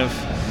kind of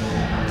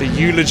the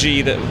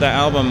eulogy that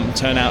album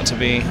turned out to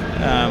be.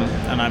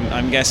 And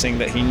I'm guessing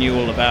that he knew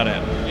all about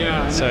it.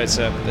 Yeah. So it's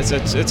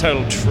a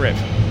total trip.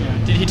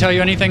 Yeah. Did he tell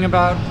you anything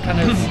about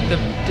kind of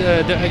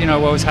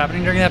what was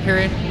happening during that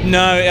period?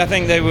 No, I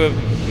think they were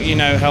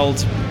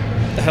held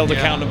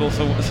accountable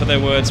for their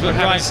words, but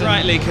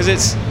rightly, because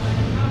it's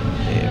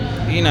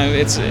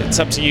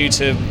up to you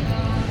to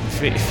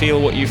feel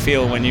what you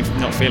feel when you're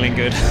not feeling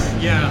good.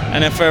 Yeah.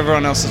 And if for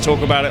everyone else to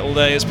talk about it all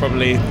day is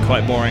probably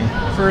quite boring.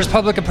 For as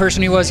public a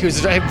person he was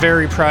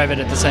very private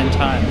at the same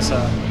time. So.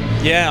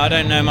 Yeah, I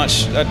don't know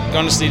much. I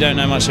honestly don't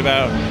know much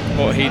about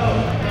what he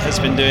has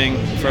been doing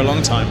for a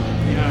long time.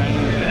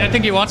 Yeah, I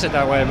think he wants it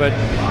that way.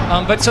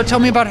 But so tell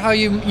me about how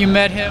you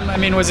met him. I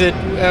mean, was it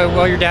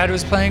while your dad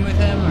was playing with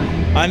him? Or?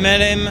 I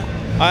met him.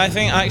 I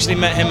think I actually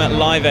met him at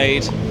Live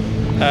Aid,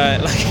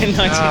 like in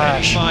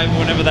 1985,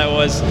 whenever that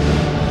was.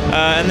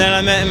 And then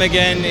I met him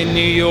again in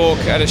New York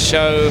at a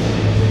show.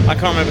 I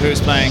can't remember who was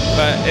playing,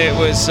 but it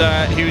was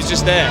he was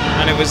just there,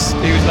 and he was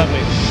lovely.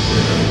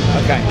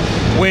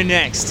 Okay, we're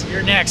next.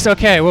 You're next.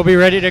 Okay, we'll be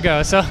ready to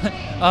go. So,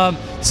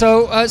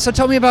 so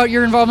tell me about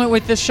your involvement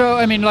with this show.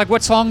 I mean, like,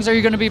 what songs are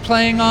you going to be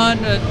playing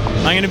on?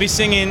 I'm going to be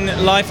singing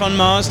 "Life on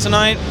Mars"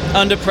 tonight,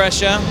 "Under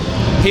Pressure,"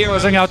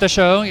 "Heroes." Closing out the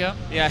show. Yeah.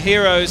 Yeah,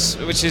 "Heroes,"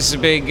 which is a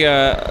big.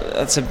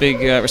 That's a big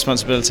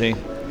responsibility.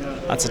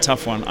 That's a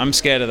tough one. I'm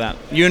scared of that.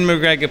 Ewan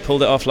McGregor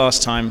pulled it off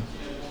last time,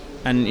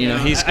 and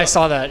I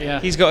saw that. Yeah.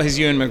 He's got his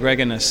Ewan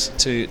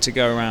McGregorness to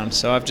go around.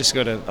 So I've just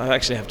got to. I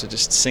actually have to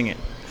just sing it.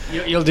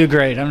 You'll do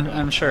great.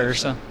 I'm sure.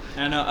 So.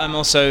 And I'm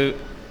also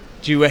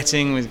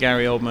duetting with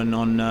Gary Oldman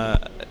on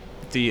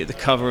the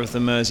cover of the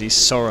Mersey's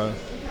 "Sorrow,"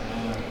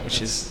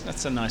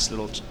 that's a nice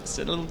little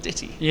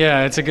ditty.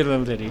 Yeah, it's a good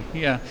little ditty.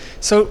 Yeah.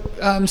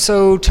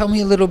 So tell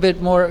me a little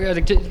bit more.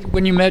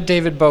 When you met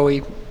David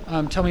Bowie,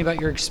 tell me about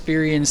your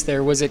experience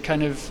there. Was it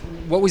kind of,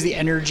 what was the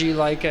energy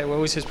like? What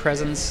was his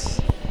presence?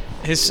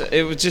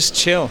 It was just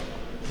chill.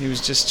 He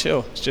was just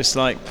chill. It's just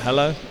like,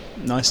 hello,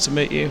 nice to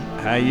meet you.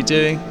 How are you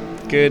doing?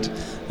 Good.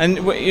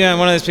 And one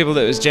of those people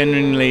that was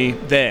genuinely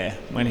there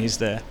when he's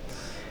there.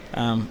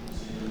 And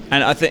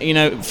I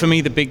think, for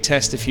me, the big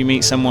test if you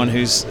meet someone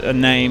who's a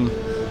name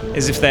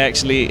is if they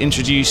actually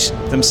introduce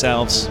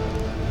themselves.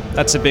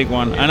 That's a big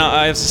one. And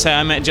I have to say,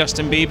 I met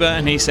Justin Bieber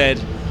and he said,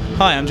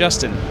 "Hi, I'm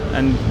Justin."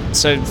 And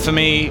so for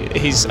me,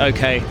 he's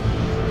okay.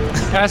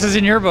 Passes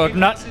in your book.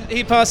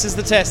 He passes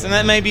the test, and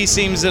that maybe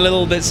seems a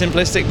little bit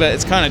simplistic, but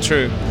it's kind of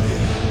true.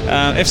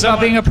 If someone,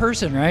 about being a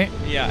person, right?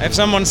 Yeah, if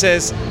someone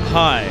says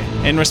hi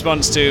in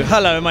response to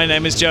 "Hello, my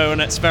name is Joe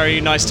and it's very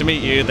nice to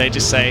meet you," they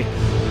just say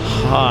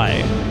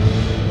hi.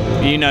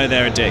 You know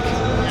they're a dick.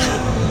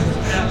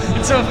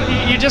 So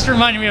you just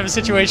reminded me of a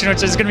situation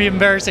which is going to be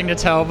embarrassing to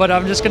tell, but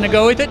I'm just going to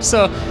go with it.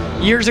 So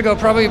years ago,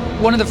 probably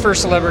one of the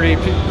first celebrity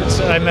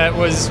I met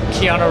was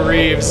Keanu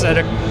Reeves at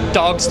a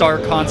Dog Star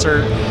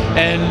concert,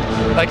 and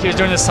like he was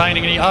doing the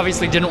signing, and he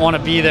obviously didn't want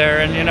to be there.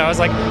 And I was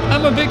like,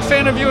 "I'm a big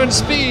fan of you in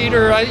Speed,"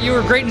 or "You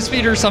were great in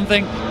Speed," or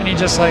something. And he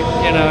just like,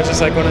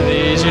 just like one of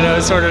these,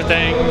 sort of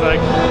thing.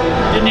 Like,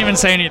 didn't even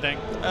say anything.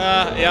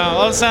 Yeah.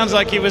 Well, it sounds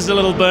like he was a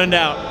little burned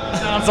out.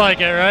 Sounds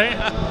like it, right?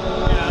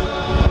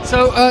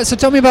 So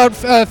tell me about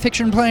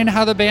Fiction Plane,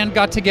 how the band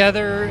got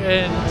together,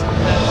 and.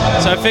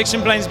 So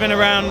Fiction Plane's been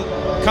around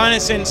kind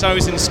of since I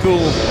was in school,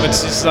 which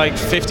is like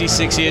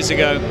 56 years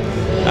ago,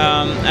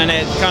 and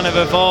it kind of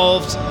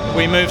evolved.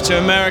 We moved to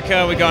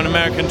America. We got an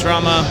American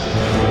drummer.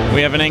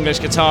 We have an English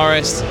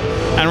guitarist,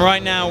 and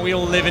right now we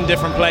all live in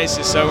different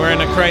places, so we're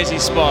in a crazy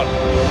spot.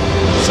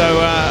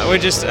 So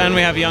and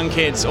we have young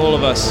kids, all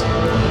of us.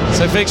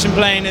 So Fiction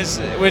Plane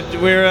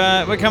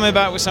we're coming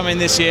back with something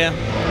this year.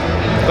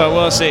 But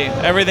we'll see.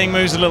 Everything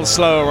moves a little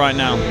slower right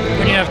now.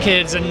 When you have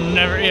kids and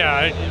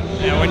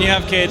when you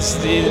have kids,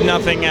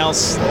 nothing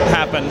else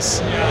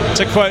happens.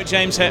 To quote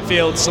James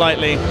Hetfield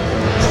slightly.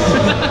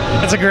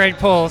 That's a great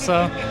pull.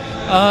 So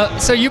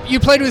you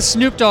played with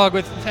Snoop Dogg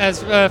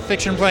as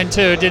Fiction Plane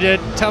too. Did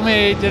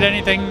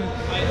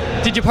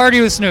you party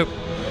with Snoop?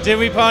 Did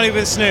we party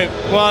with Snoop?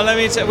 Well, let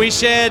me tell you, we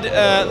shared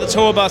the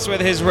tour bus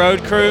with his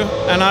road crew,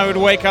 and I would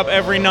wake up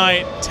every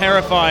night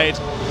terrified.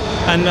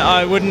 And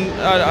I wouldn't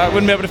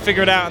be able to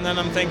figure it out, and then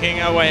I'm thinking,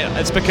 oh wait,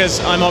 it's because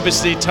I'm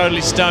obviously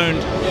totally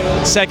stoned,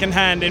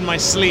 secondhand in my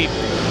sleep,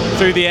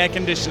 through the air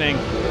conditioning.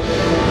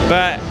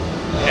 But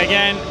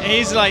again,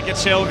 he's like a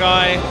chill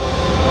guy,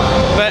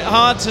 but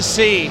hard to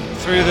see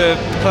through the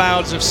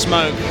clouds of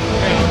smoke.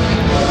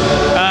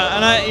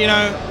 And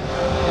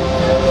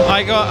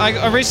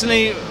I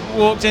recently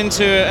walked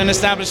into an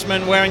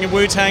establishment wearing a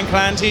Wu-Tang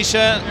Clan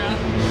t-shirt.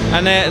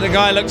 And the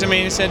guy looked at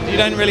me and said, "You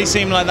don't really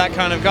seem like that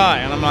kind of guy."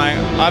 And I'm like,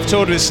 "I've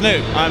toured with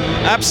Snoop. I'm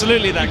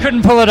absolutely that guy." You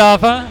couldn't pull it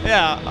off, huh?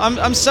 Yeah,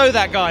 I'm so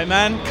that guy,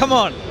 man. Come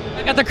on.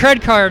 I got the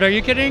cred card. Are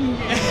you kidding?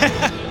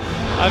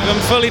 I'm a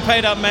fully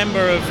paid up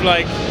member of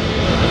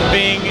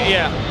being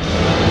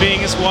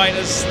as white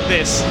as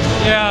this.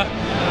 Yeah.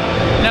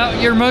 Now,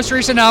 your most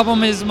recent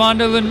album is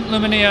Mondo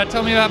Lumina.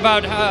 Tell me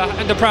about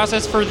the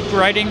process for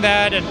writing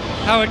that and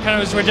how it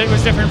kind of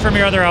was different from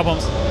your other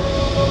albums.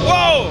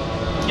 Whoa!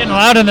 Getting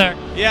loud in there.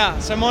 Yeah,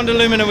 so Mondo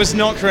Lumina was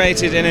not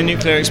created in a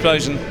nuclear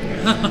explosion.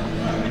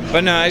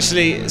 But no,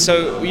 actually,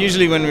 so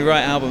usually when we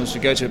write albums, we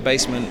go to a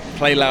basement,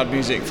 play loud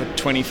music for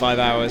 25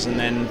 hours, and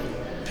then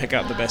pick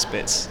up the best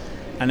bits.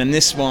 And in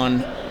this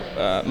one,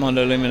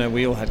 Mondo Lumina,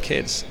 we all had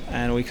kids,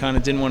 and we kind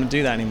of didn't want to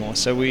do that anymore.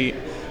 So we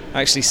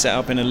actually set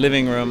up in a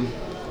living room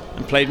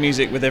and played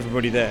music with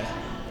everybody there.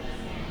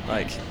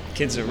 Like,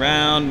 kids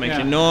around,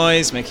 making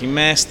noise, making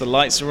mess, the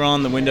lights are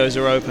on, the windows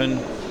are open.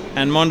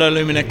 And Mondo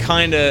Lumina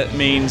kind of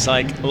means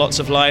like lots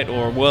of light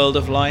or a world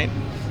of light,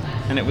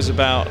 and it was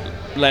about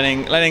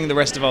letting the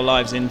rest of our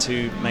lives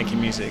into making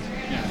music,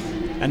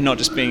 and not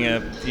just being a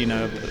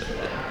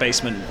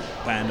basement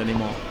band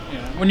anymore.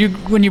 Yeah.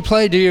 When you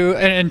play,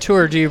 and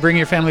tour, do you bring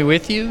your family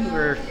with you,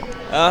 or?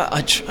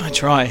 I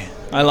try.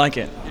 I like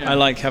it. Yeah. I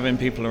like having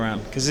people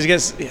around because it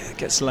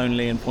gets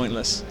lonely and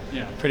pointless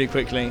pretty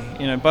quickly.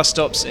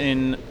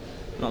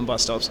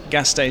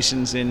 Gas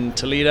stations in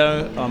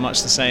Toledo are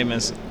much the same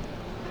as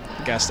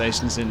the gas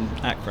stations in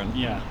Akron.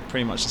 Yeah.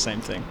 Pretty much the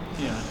same thing.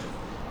 Yeah.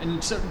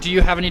 And so, do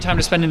you have any time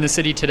to spend in the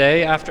city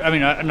today? After, I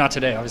mean, not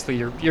today. Obviously,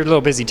 you're a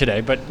little busy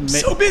today, but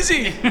So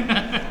busy.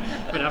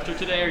 But after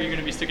today, are you going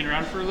to be sticking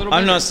around for a little bit?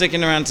 I'm not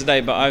sticking around today,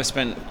 but I've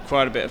spent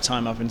quite a bit of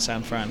time up in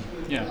San Fran.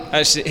 Yeah.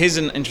 Actually, here's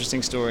an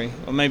interesting story,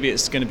 or maybe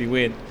it's going to be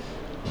weird.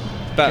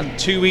 About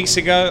 2 weeks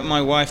ago,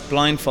 my wife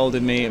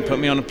blindfolded me and put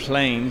me on a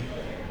plane,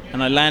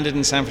 and I landed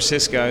in San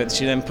Francisco.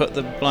 She then put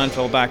the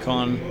blindfold back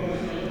on,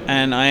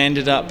 and I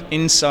ended up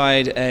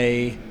inside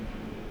a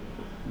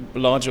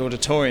large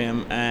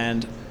auditorium,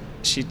 and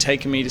she'd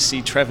taken me to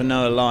see Trevor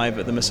Noah live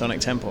at the Masonic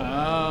Temple. Oh,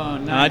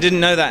 nice. And I didn't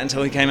know that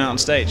until he came out on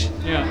stage.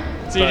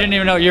 Yeah. So you didn't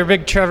even know you're a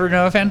big Trevor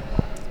Noah fan?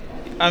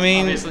 I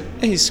mean, Obviously.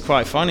 he's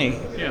quite funny,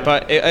 Yeah.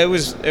 but it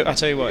was. I'll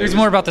tell you what. It was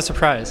more about the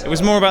surprise. It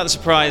was more about the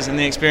surprise and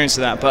the experience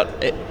of that,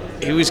 but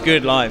he was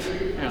good live.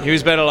 Yeah. He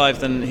was better live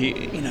than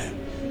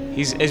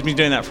he's been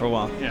doing that for a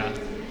while. Yeah.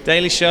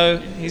 Daily Show,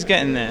 he's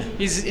getting there.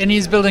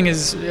 He's building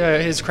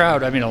his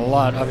crowd. I mean, a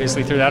lot,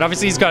 obviously, through that.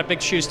 Obviously, he's got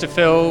big shoes to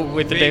fill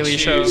with the Daily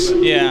Show.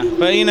 Yeah,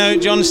 but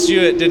Jon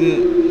Stewart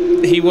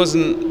he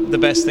wasn't the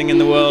best thing in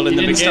the world in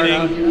the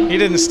beginning. He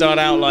didn't start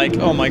out like,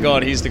 oh my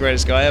God, he's the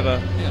greatest guy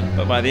ever. Yeah.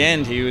 But by the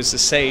end, he was the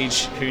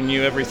sage who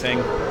knew everything.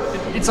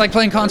 It's like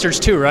playing concerts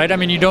too, right? I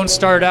mean, you don't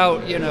start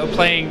out,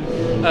 playing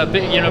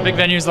big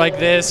venues like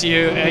this.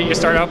 You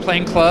start out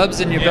playing clubs,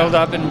 and you build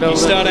up and build.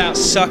 You start out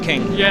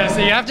sucking. Yeah, so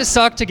you have to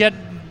suck to get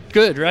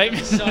good, right?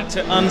 Suck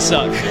to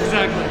unsuck.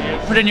 Exactly. You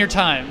put in your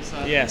time.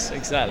 So. Yes,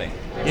 exactly.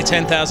 Your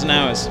 10,000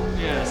 hours.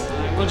 Yes.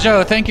 Well,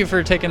 Joe, thank you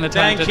for taking the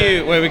time. Thank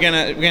you. Wait, we're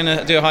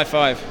gonna do a high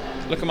five.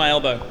 Look at my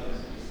elbow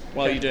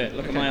while you do it.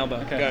 Look at my elbow.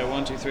 Okay. Go.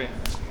 1, 2, 3.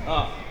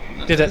 Oh,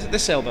 Did it?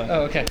 This elbow.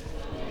 Oh, okay.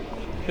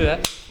 Do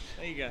that.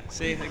 There you go.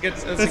 See,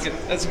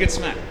 that's a good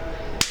smack.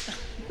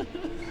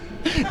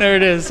 There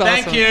it is.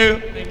 Awesome. Thank you.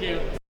 Thank you.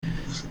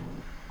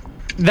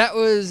 That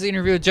was the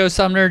interview with Joe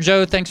Sumner.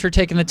 Joe, thanks for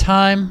taking the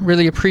time.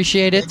 Really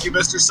appreciate it. Thank you,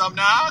 Mr.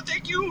 Sumner.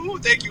 Thank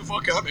you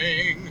for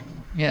coming.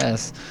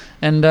 Yes.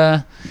 And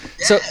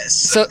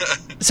Yes.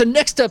 so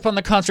next up on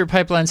the Concert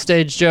Pipeline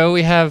stage, Joe,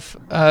 we have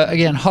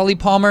again Holly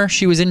Palmer.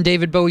 She was in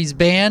David Bowie's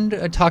band.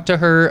 I talked to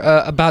her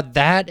about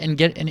that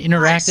and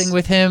interacting Nice.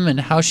 with him and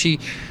how she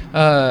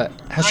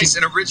Nice,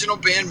 an original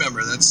band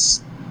member.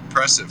 That's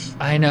impressive.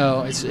 I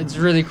know, it's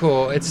really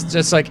cool. It's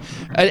just like,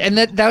 and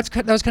that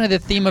was kind of the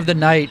theme of the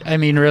night. I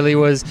mean, really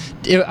was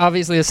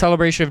obviously a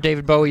celebration of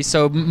David Bowie.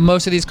 So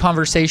most of these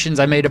conversations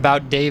I made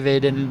about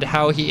David and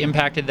how he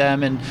impacted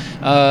them and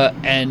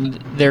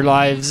their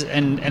lives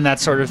and that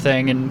sort of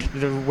thing, and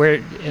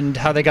and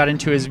how they got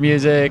into his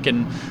music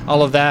and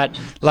all of that.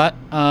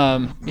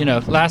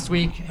 Last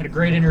week had a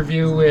great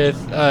interview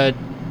with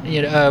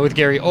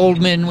Gary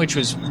Oldman, which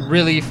was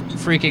really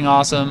freaking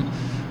awesome.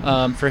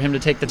 For him to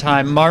take the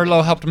time.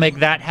 Marlo helped make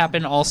that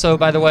happen also,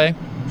 by the way.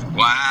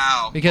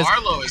 Wow. Because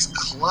Marlo is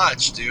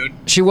clutch, dude.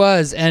 she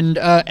was, and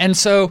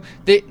so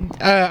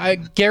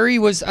Gary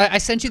was. I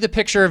sent you the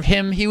picture of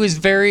him. He was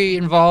very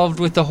involved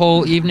with the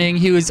whole evening.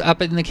 He was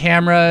up in the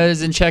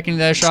cameras and checking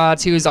the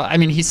shots. He was. I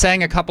mean, he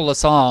sang a couple of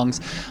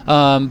songs,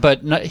 but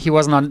he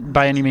wasn't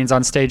by any means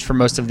on stage for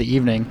most of the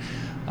evening.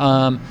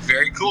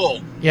 Very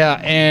cool.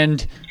 Yeah,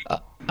 and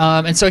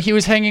so he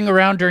was hanging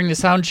around during the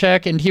sound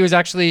check, and he was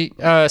actually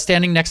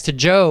standing next to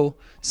Joe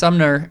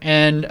Sumner,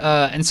 and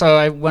so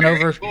I went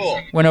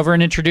over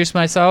and introduced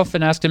myself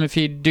and asked him if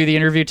he'd do the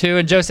interview too,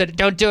 and Joe said,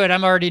 "Don't do it,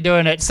 I'm already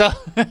doing it." So,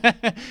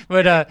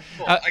 but I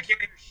can't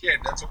hear shit.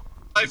 That's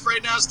life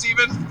right now,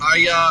 Steven.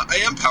 I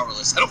am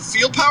powerless. I don't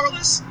feel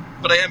powerless,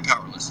 but I am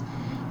powerless.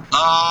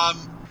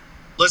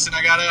 Listen,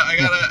 I gotta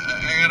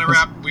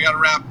wrap. We gotta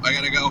wrap. I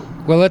gotta go.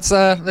 Well,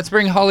 let's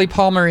bring Holly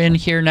Palmer in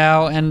here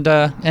now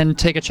and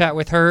take a chat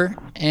with her,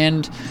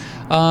 and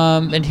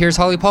here's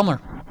Holly Palmer.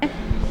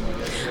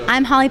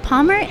 I'm Holly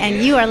Palmer,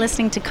 and you are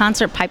listening to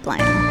Concert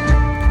Pipeline.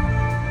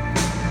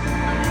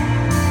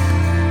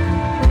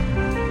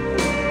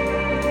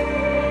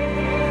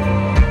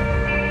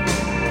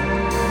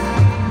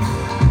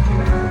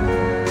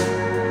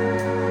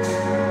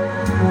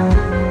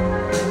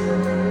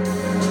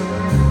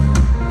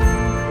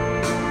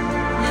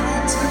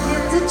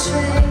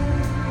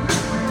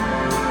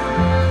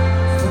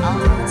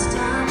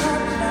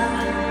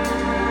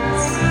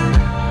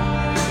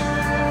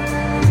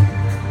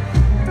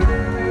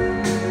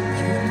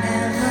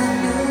 Never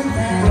knew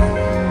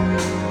that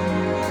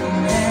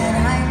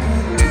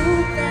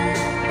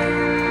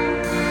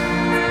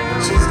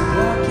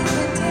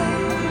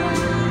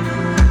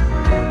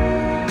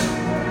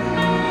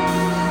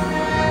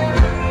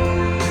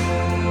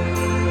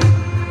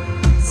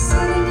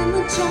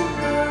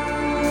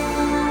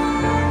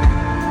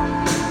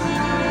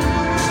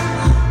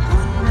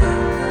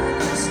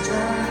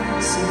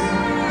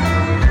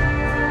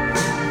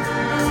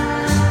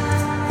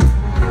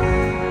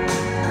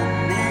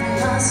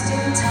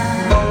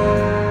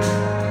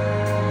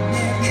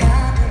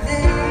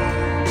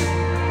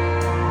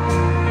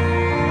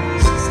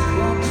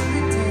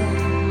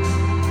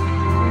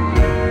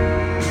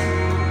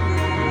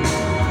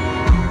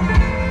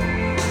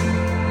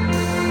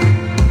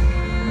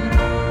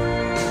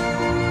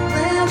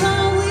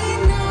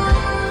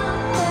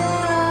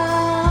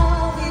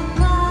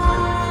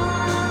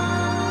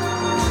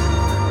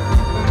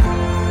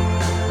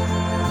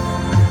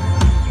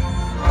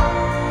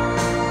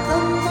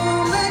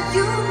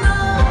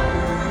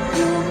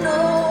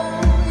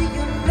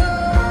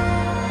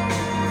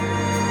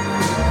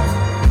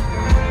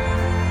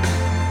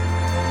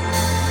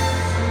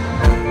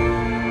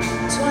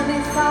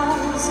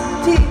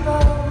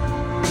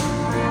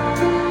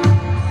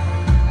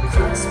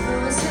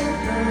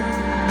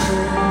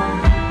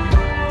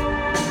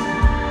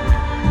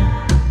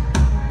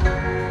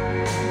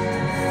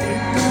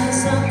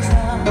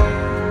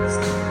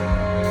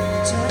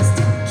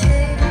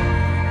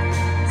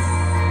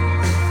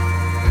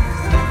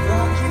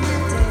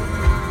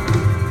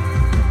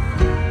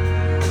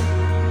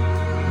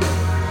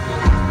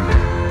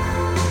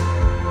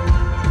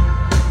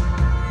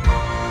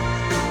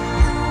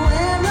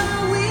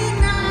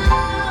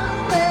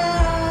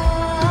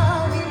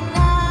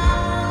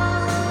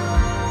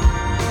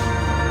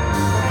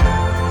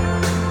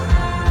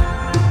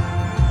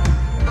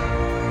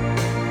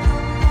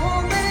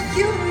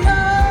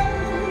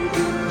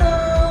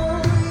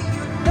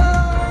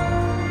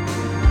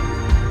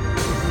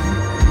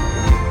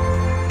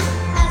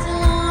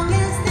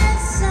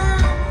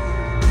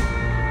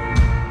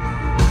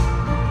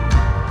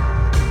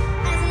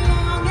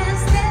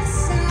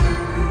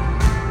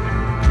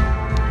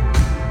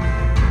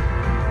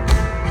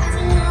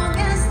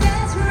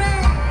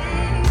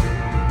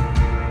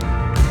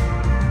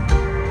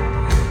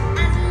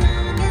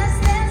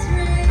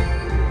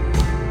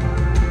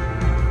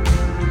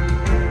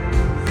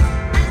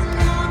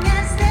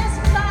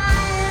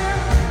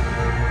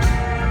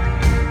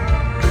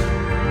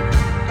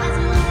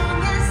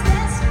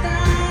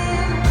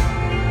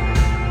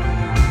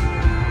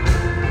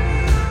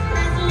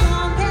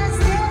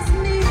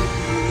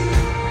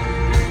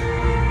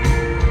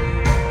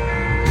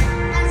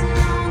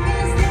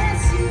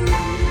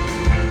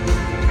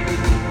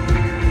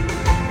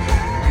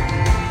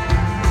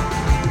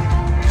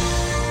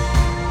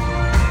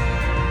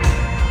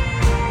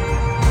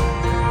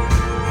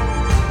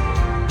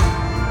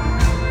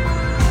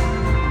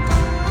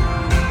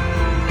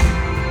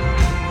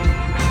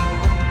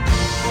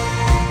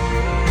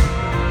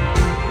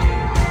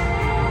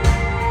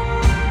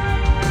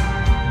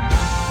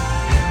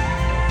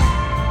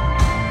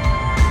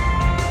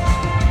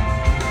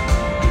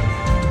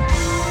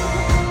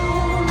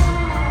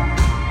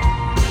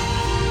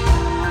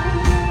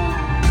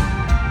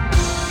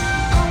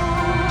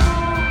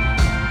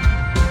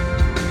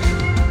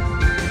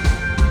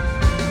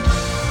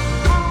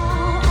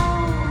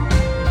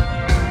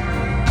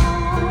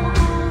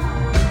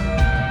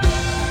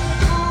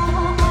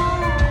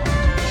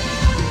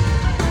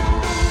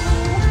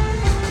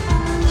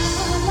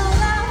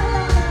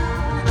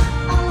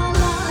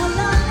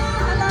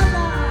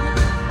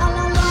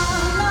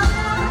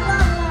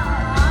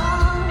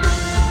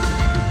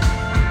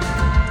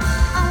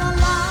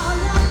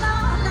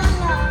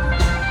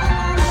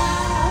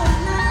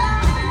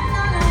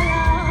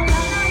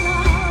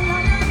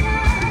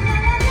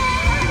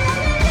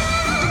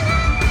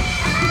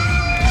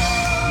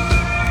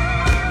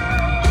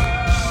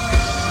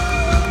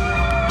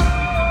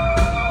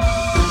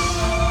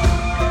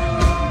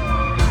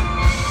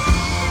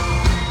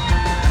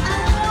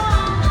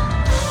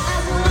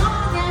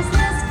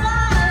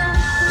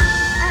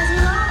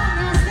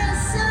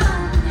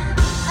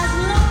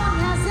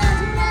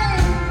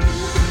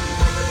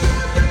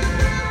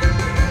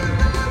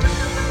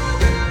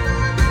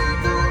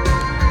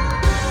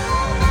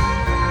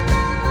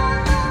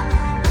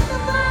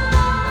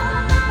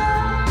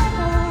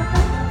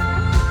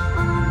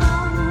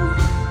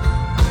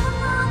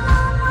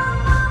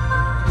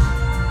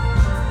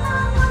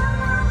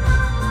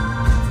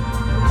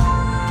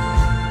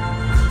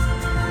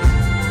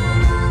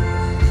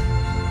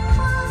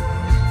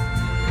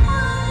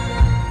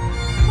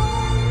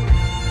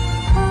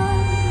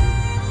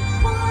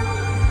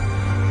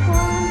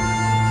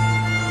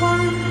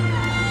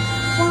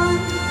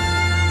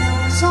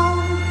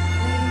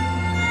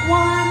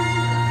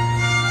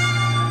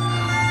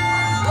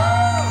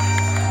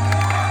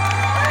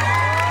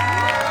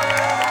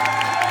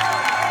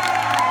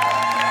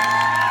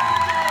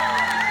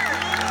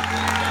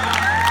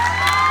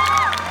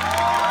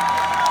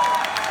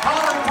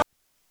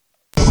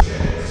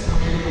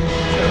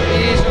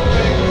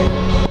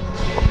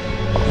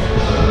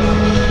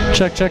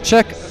Check, check,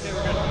 check.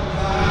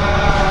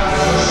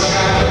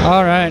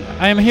 All right.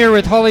 I am here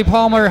with Holly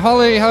Palmer.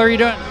 Holly, how are you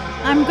doing?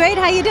 I'm great.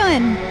 How you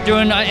doing?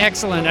 Doing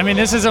excellent. I mean,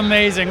 this is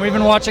amazing. We've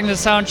been watching the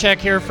sound check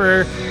here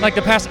for like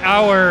the past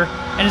hour.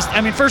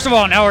 And first of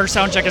all, an hour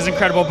sound check is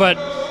incredible, but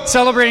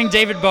celebrating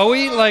David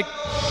Bowie, like,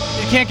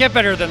 you can't get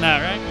better than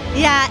that, right?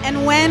 Yeah,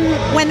 and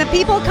when the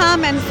people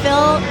come and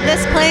fill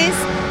this place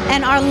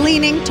and are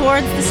leaning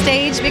towards the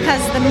stage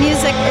because the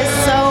music is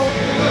so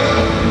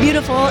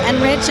beautiful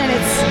and rich, and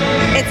it's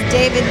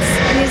David's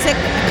music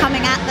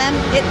coming at them.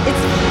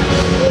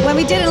 It's when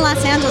we did it in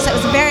Los Angeles, it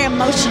was very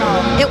emotional.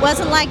 It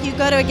wasn't like you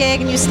go to a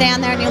gig and you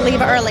stand there and you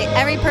leave early.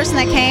 Every person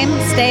that came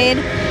stayed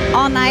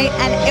all night,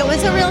 and it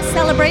was a real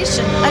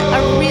celebration,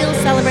 a real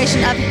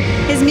celebration of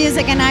his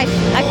music. And I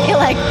feel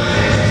like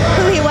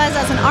who he was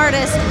as an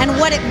artist and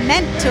what it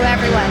meant to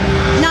everyone.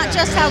 Not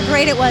just how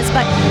great it was,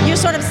 but you're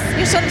sort of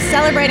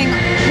celebrating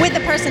with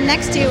the person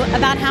next to you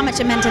about how much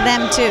it meant to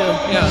them too.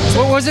 Yeah.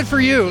 What was it for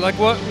you? Like,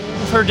 what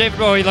for David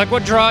Bowie? Like,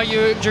 what drew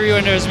you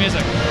into his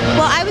music?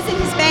 Well, I was in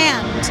his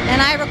band,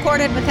 and I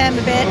recorded with him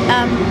a bit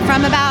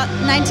from about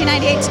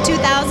 1998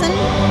 to 2000.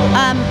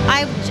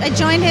 I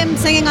joined him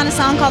singing on a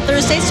song called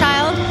Thursday's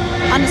Child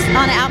on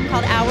an album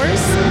called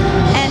Hours,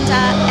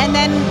 and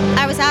then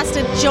I was asked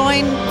to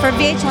join for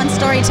VH1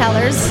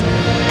 Storytellers,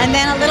 and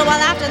then a little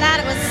while after that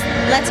it was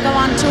Let's Go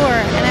on Tour,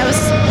 and it was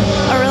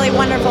a really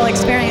wonderful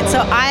experience. So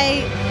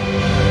I'm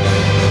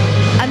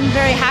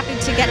very happy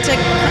to get to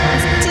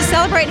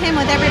celebrate him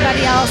with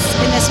everybody else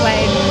in this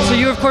way. So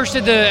you, of course,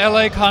 did the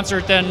LA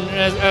concert then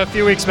a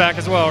few weeks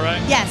back as well, right?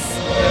 Yes.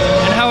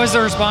 And how was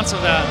the response of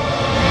that?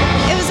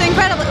 It was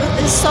incredible.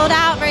 It was sold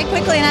out very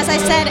quickly, and as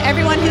I said,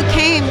 everyone who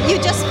came, you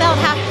just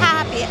felt how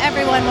happy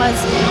everyone was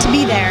to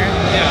be there.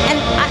 Yeah. And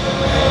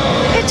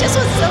it just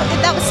was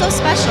that was so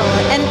special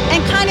and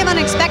kind of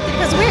unexpected,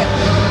 because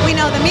we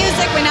know the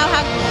music, we know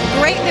how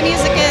great the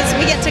music is,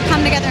 we get to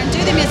come together and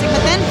do the music, but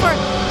then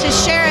to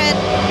share it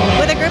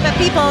with a group of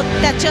people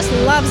that just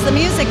loves the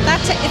music,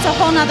 it's a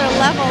whole nother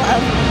level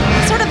of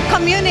sort of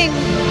communing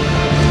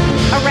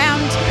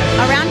around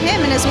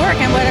him and his work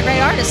and what a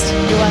great artist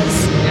he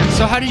was.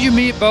 So how did you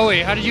meet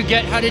Bowie? How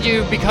did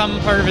you become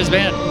part of his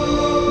band?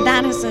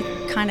 That is a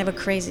kind of a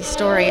crazy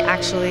story,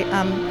 actually.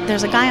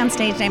 There's a guy on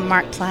stage named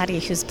Mark Platty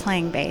who's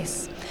playing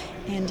bass,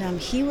 and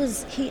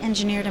he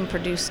engineered and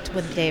produced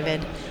with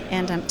David.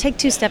 And take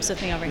 2 steps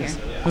with me over here.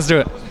 Let's do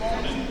it.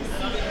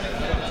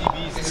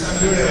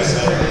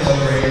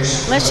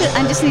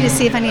 I just need to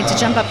see if I need to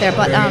jump up there,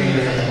 but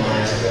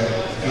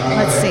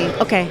let's see.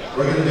 Okay.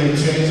 We're going to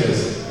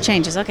do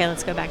Changes. Okay,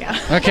 let's go back out.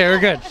 Okay, we're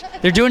good.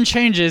 They're doing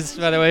changes,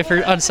 by the way,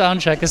 on sound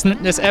check.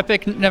 This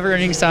epic,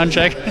 never-ending sound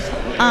check.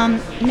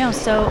 No,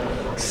 so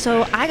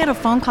I got a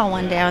phone call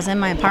one day. I was in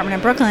my apartment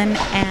in Brooklyn,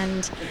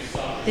 and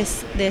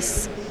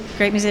this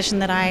great musician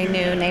that I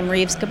knew named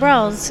Reeves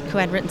Gabrels, who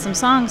I'd written some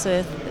songs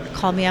with,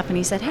 called me up and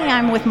he said, "Hey,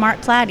 I'm with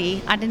Mark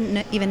Platty." I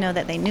didn't even know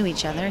that they knew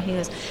each other. He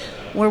goes,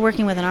 "We're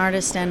working with an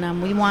artist, and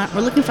we're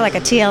looking for like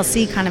a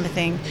TLC kind of a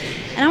thing."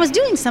 And I was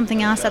doing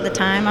something else at the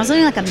time. I was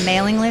doing like a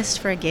mailing list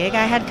for a gig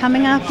I had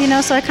coming up,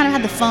 so I kind of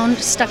had the phone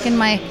stuck in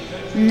my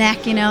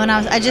neck, and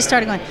I just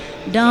started going,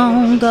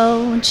 "Don't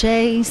go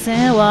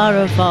chasing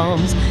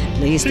waterfalls,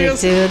 please stick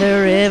to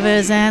the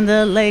rivers and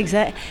the lakes."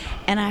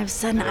 And all of a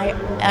sudden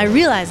I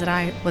realized that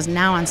I was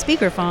now on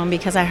speakerphone,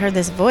 because I heard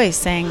this voice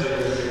saying,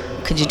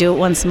 "Could you do it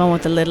once more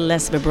with a little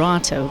less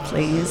vibrato,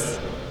 please?"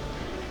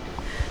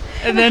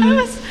 And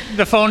then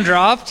the phone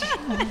dropped.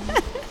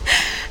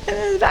 And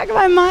in the back of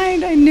my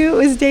mind, I knew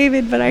it was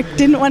David, but I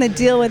didn't want to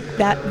deal with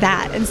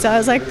that. And so I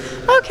was like,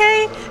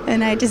 okay.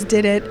 And I just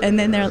did it. And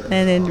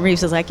then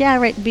Reeves was like, "Yeah,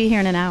 right, be here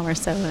in an hour."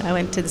 So I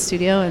went to the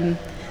studio and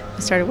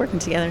we started working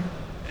together.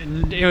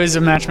 And it was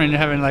a match made in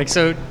heaven.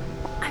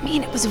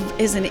 It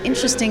was an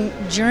interesting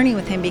journey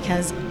with him,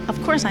 because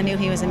of course I knew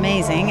he was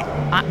amazing,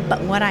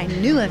 but what I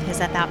knew of his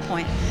at that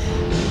point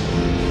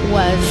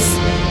was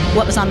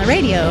what was on the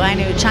radio. I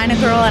knew China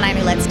Girl, and I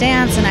knew Let's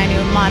Dance, and I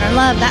knew Modern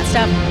Love, that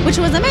stuff, which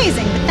was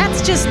amazing. But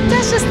that's just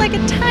like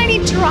a tiny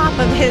drop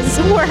of his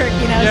work,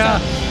 Yeah.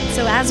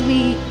 So as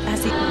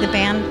the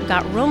band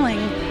got rolling,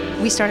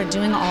 we started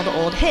doing all the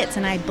old hits,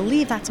 and I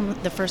believe that's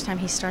the first time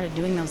he started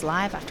doing those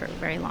live after a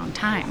very long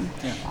time.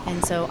 Yeah.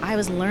 And so I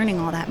was learning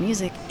all that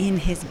music in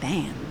his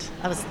band.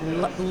 I was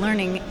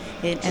learning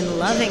it and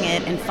loving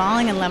it and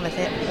falling in love with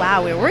it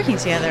while we were working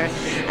together.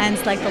 And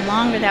it's like the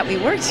longer that we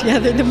worked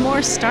together, the more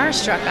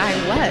starstruck I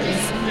was.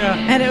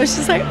 Yeah. And it was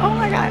just like, oh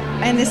my God,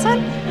 and this one,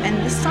 and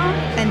this song,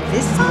 and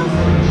this song,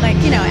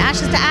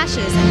 Ashes to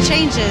Ashes, and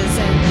Changes,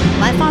 and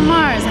Life on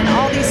Mars, and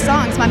all these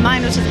songs. My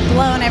mind was just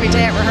blown every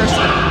day at rehearsal.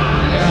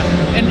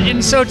 Yeah.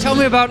 And so tell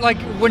me about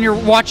when you're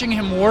watching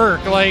him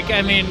work. How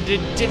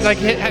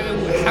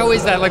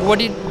is that? What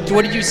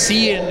did you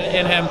see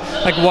in him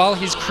while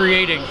he's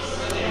creating?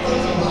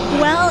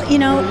 Well,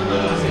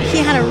 he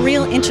had a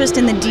real interest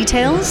in the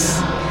details,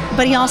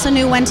 but he also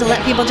knew when to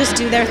let people just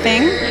do their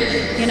thing.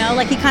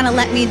 He kind of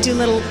let me do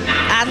little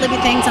ad-libby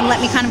things and let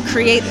me kind of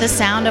create the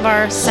sound of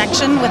our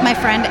section with my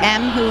friend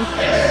M, who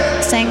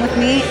sang with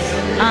me.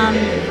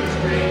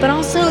 but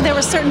also there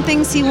were certain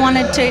things he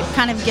wanted to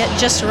kind of get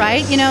just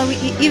right. You know,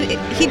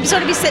 he'd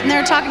sort of be sitting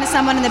there talking to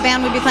someone and the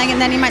band would be playing, and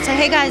then he might say,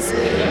 hey guys,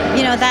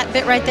 you know, that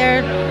bit right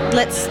there,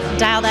 let's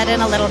dial that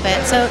in a little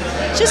bit. So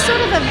just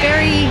sort of a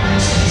very,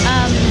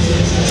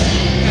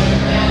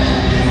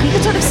 you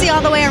could sort of see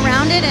all the way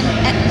around it,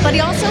 but he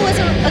also was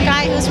a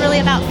guy who was really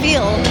about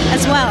feel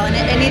as well, and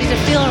it needed to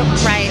feel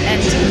right.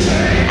 And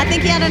I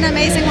think he had an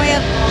amazing way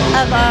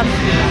of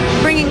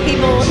bringing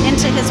people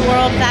into his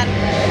world that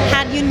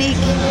had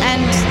unique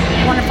and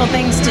wonderful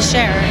things to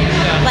share.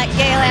 Like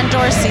Gail and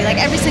Dorsey, like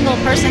every single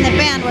person in the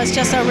band was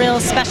just a real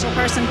special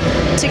person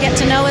to get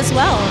to know as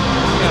well.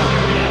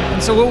 Yeah.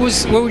 And so what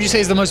would you say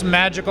is the most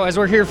magical, as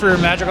we're here for a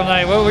magical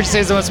night, what would you say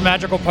is the most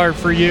magical part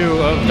for you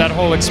of that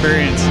whole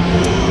experience?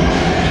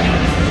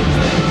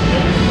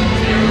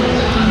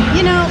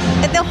 You know,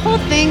 the whole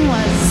thing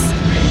was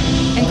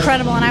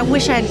incredible, and I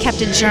wish I had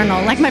kept a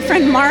journal. Like my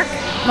friend Mark,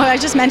 well, I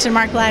just mentioned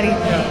Mark Gladdy,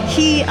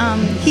 he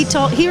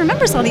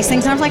remembers all these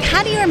things, and I was like,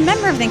 how do you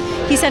remember everything?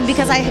 He said,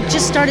 because I had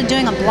just started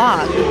doing a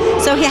blog.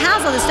 So he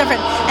has all this stuff,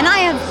 and I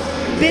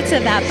have bits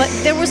of that, but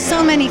there were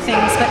so many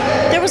things. But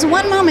there was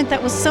one moment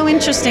that was so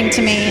interesting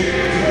to me,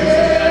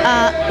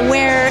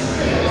 where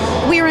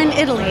we were in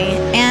Italy,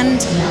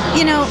 and,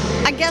 you know,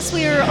 I guess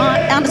we were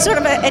on sort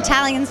of an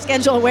Italian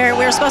schedule where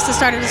we were supposed to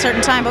start at a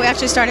certain time, but we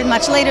actually started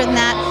much later than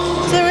that.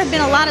 So there had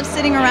been a lot of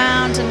sitting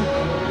around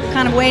and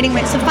kind of waiting.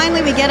 So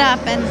finally we get up,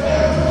 and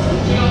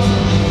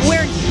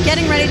we're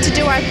getting ready to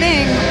do our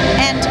thing,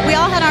 and we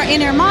all had our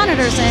in-ear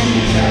monitors in,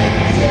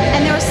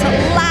 and there was some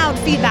loud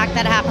feedback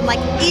that happened, like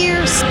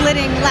ear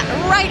splitting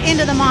right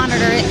into the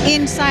monitor,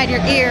 inside your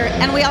ear,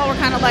 and we all were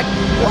kind of like,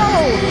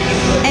 whoa.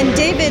 And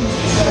David,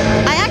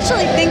 I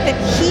actually think that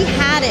he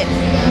had it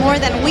more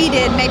than we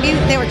did. Maybe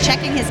they were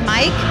checking his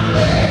mic,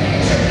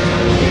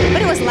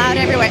 but it was loud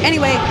everywhere.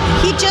 Anyway,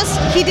 he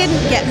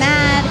didn't get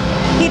mad.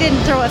 He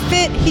didn't throw a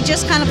fit. He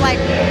just kind of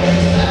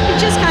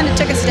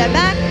took a step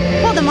back,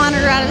 pulled the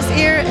monitor out of his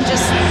ear, and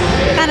just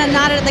kind of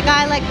nodded at the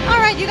guy like, all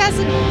right, you guys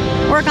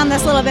work on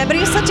this a little bit. But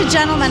he was such a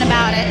gentleman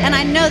about it, and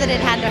I know that it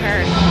had to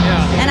hurt.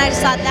 Yeah. And I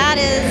just thought, that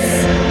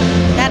is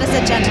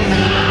a gentleman.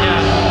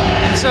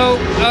 Yeah. So,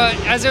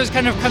 as it was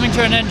kind of coming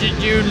to an end,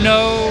 did you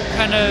know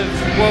kind of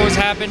what was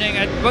happening?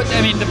 I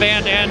mean, the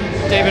band and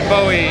David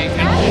Bowie.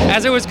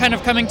 As it was kind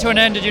of coming to an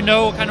end, did you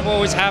know kind of what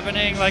was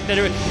happening? Like that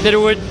it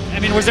would. I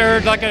mean, was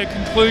there like a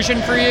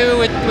conclusion for you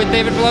with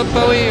David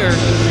Bowie, or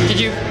did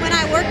you? When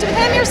I worked with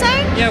him, you're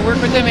saying? Yeah,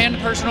 work with him and a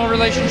personal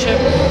relationship.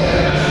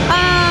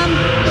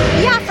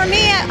 Yeah, for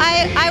me,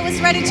 I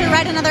was ready to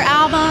write another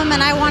album,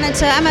 and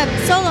I'm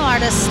a solo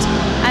artist.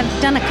 I've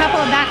done a couple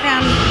of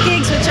background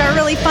gigs, which are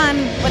really fun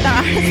with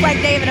artists like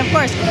David, of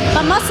course.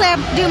 But mostly I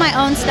do my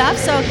own stuff,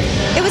 so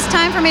it was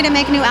time for me to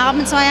make a new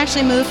album. So I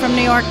actually moved from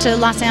New York to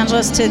Los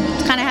Angeles to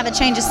kind of have a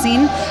change of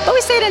scene. But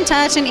we stayed in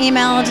touch and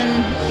emailed,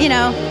 and, you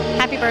know,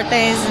 happy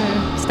birthdays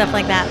and stuff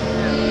like that.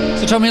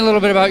 So tell me a little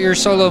bit about your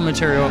solo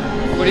material.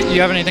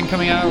 You have anything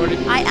coming out?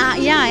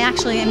 I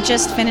actually am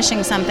just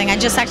finishing something. I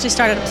just actually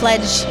started a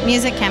pledge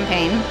music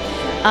campaign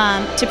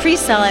to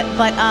pre-sell it,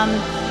 but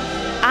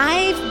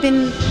I've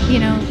been, you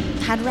know,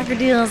 had record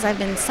deals. I've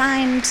been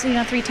signed, you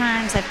know, 3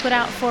 times. I've put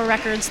out 4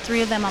 records,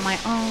 3 of them on my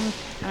own,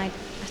 and I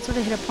sort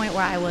of hit a point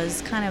where I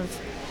was kind of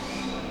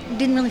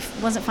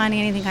wasn't finding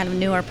anything kind of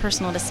new or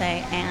personal to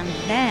say, and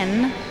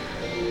then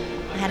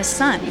I had a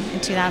son in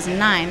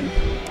 2009.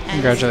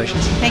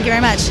 Congratulations. Thank you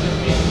very much.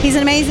 He's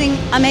an amazing,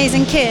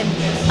 amazing kid.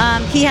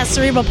 He has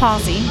cerebral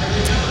palsy.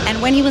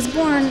 And when he was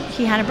born,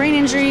 he had a brain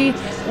injury.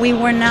 We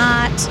were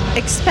not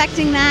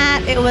expecting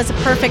that. It was a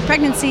perfect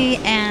pregnancy,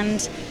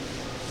 and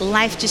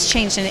life just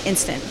changed in an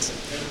instant.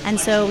 And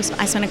so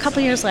I spent a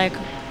couple years like,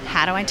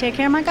 how do I take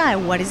care of my guy?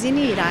 What does he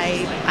need?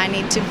 I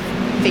need to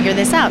figure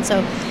this out.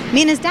 So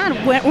me and his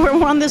dad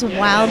were on this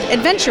wild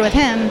adventure with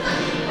him.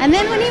 And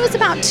then when he was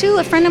about 2,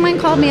 a friend of mine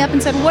called me up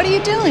and said, what are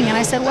you doing? And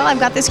I said, well, I've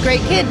got this great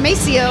kid,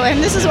 Maceo,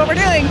 and this is what we're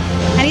doing.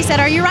 And he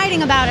said, are you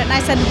writing about it? And I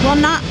said, well,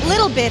 not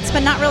little bits,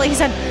 but not really. He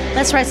said,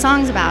 let's write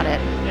songs about it.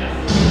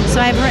 So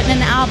I've written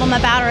an album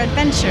about our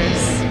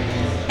adventures.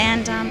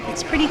 And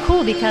it's pretty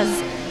cool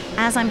because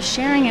as I'm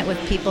sharing it with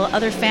people,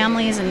 other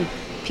families and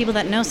people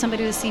that know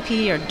somebody with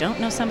CP or don't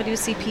know somebody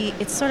with CP,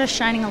 it's sort of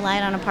shining a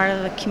light on a part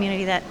of the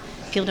community that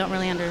people don't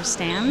really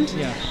understand.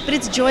 Yeah. But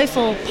it's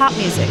joyful pop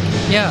music.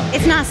 Yeah.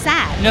 It's not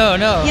sad. No.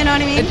 You know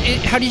what I mean?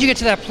 How did you get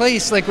to that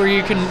place, like, where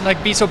you can,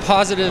 like, be so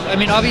positive? I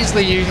mean,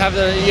 obviously you have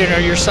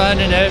your son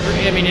and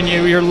and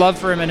your love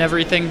for him and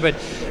everything, but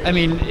I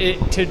mean,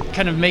 to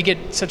kind of make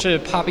it such a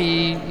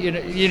poppy, you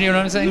know what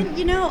I'm saying?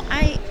 You know,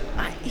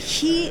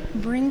 he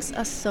brings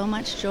us so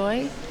much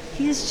joy.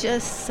 He's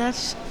just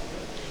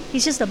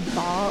a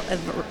ball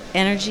of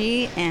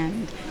energy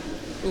and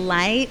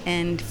light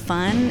and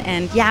fun,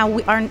 and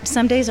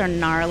some days are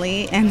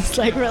gnarly, and it's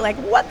like we're like,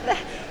 what the,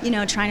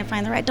 trying to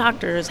find the right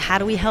doctors. How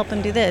do we help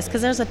him do this?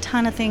 Because there's a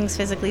ton of things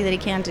physically that he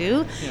can't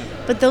do,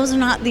 but those are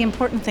not the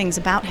important things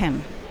about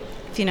him,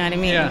 if you know what I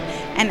mean. Yeah.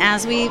 And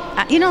as we,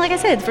 like I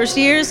said, the first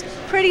year's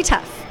pretty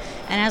tough,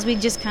 And as we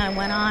just kind of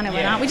went on and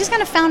went on, we just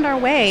kind of found our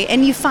way.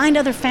 And you find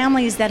other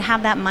families that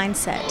have that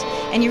mindset.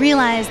 And you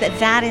realize that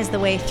that is the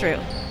way through.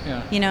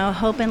 Yeah. You know,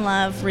 hope and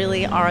love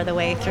really are the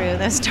way through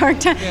those dark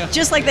times. Yeah.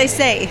 Just like they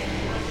say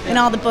in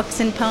all the books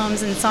and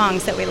poems and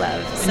songs that we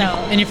love. So.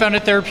 And you found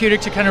it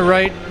therapeutic to kind of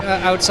write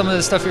out some of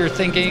the stuff you were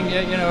thinking,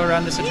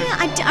 around the situation?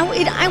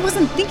 Yeah, I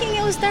wasn't thinking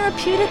it was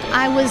therapeutic.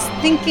 I was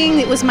thinking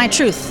it was my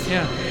truth.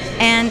 Yeah.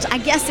 And I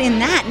guess in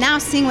that, now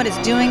seeing what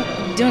it's doing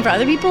for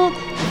other people,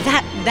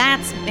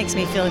 that makes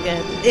me feel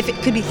good. If it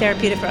could be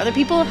therapeutic for other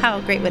people, how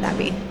great would that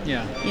be?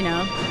 Yeah. You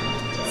know?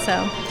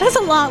 So that's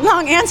a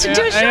long answer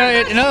to a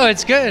short. No,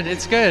 it's good.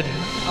 It's good.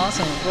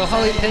 Awesome. Well,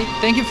 Holly,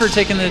 thank you for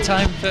taking the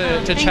time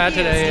to chat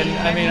today. Steve.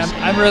 And I mean,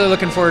 I'm really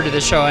looking forward to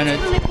this show. I know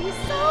It's going to be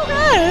so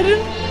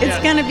good. It's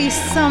going to be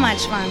so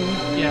much fun.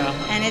 Yeah.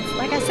 And it's,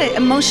 like I said,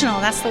 emotional.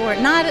 That's the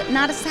word.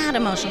 Not a sad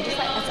emotion. Just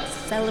like it's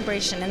a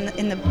celebration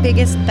in the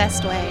biggest,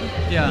 best way.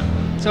 Yeah.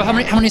 So how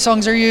many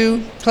songs are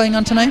you playing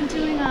on tonight? I'm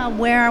doing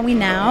Where Are We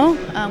Now,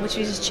 which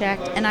we just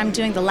checked, and I'm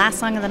doing the last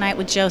song of the night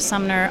with Joe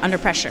Sumner, Under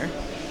Pressure.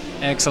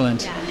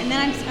 Excellent. Yeah, and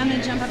then I'm going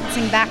to jump up and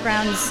sing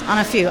backgrounds on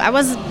a few. I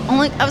was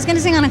going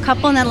to sing on a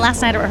couple, and then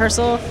last night at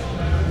rehearsal,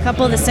 a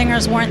couple of the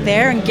singers weren't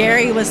there, and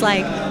Gary was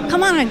like,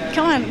 come on,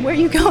 where are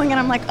you going? And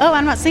I'm like, oh,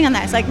 I'm not singing on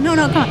that. It's like, no,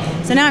 come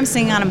on. So now I'm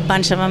singing on a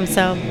bunch of them,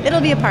 so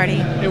it'll be a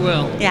party. It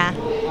will. Yeah.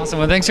 Awesome.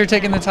 Well, thanks for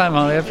taking the time,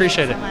 Holly. I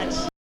appreciate it. Thank you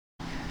so much.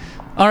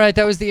 All right,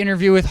 that was the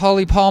interview with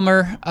Holly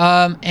Palmer.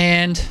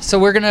 And so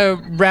we're going to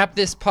wrap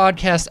this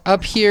podcast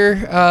up here.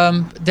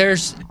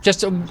 There's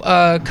just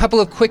a couple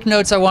of quick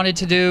notes I wanted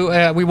to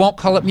do. We won't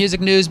call it music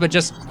news, but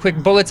just quick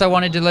bullets I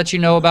wanted to let you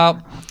know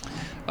about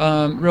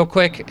real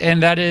quick.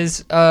 And that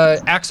is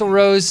Axl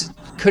Rose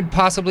could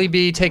possibly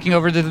be taking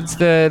over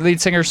the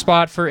lead singer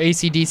spot for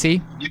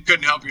AC/DC. You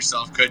couldn't help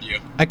yourself, could you?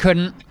 I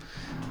couldn't.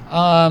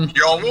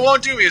 You're all, we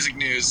won't do music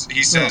news,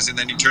 he says, and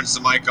then he turns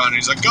the mic on and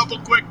he's like, couple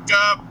quick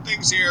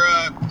things here.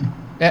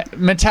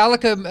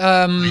 Metallica.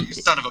 You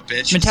son of a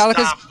bitch.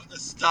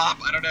 Metallica's. Stop.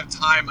 I don't have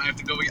time. I have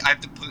to go. I have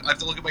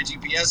to look at my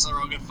GPS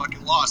or I'll get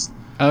fucking lost.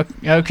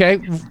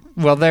 Okay.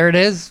 Well, there it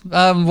is.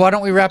 Why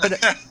don't we wrap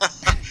it?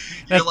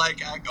 You're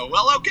like, I go,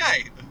 well,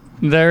 okay.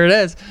 There it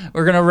is.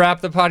 We're gonna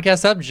wrap the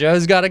podcast up.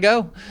 Joe's got to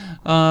go.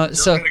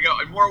 So gotta go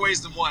in more ways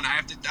than one. I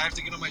have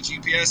to get on my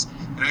GPS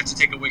and I have to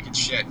take a wicked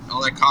shit.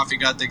 All that coffee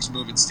got things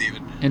moving,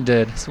 Steven. It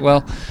did.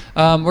 Well,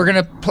 we're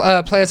gonna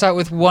play us out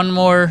with one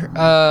more.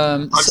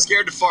 I'm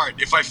scared to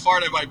fart. If I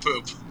fart, I might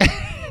poop.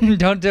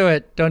 Don't do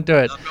it. Don't do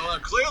it. No,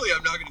 clearly,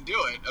 I'm not gonna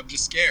do it. I'm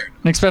just scared.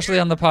 Especially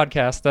on the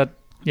podcast. That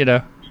you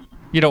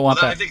don't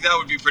want that. I think that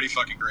would be pretty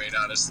fucking great,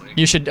 honestly.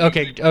 You should.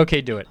 Okay.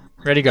 Do it.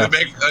 Ready, go.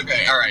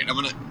 Okay. All right.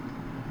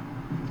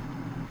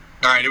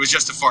 All right. It was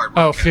just a fart.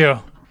 Oh, okay. phew.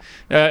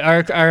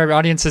 Our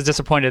audience is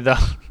disappointed, though.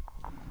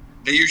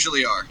 They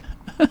usually are.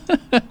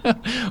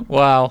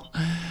 Wow.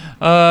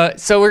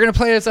 So we're going to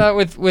play us out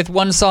with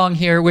one song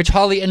here, which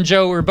Holly and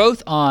Joe were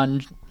both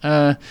on.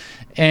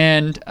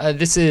 And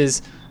this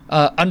is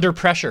Under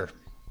Pressure.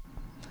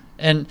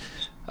 And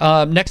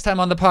next time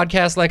on the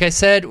podcast, like I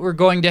said, we're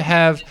going to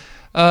have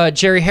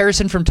Jerry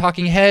Harrison from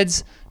Talking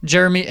Heads,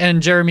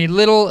 Jeremy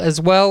Little as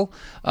well.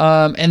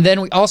 And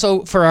then we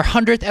also, for our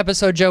 100th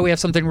episode, Joe, we have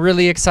something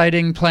really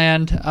exciting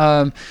planned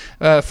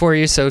for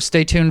you. So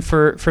stay tuned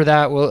for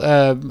that. We'll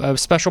a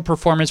special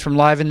performance from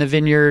Live in the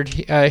Vineyard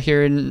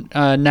here in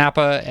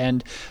Napa,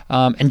 and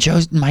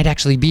Joe might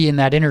actually be in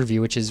that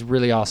interview, which is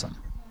really awesome.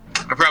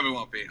 I probably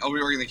won't be. I'll be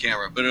working the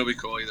camera, but it'll be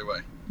cool either way.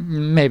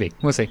 Maybe.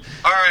 We'll see.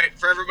 All right.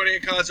 For everybody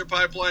at Concert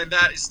Pipeline,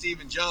 that is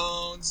Stephen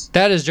Jones.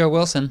 That is Joe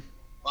Wilson.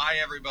 Bye,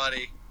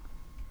 everybody.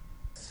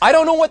 I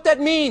don't know what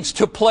that means,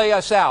 to play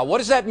us out. What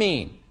does that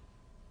mean?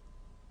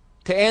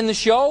 To end the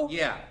show?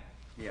 Yeah.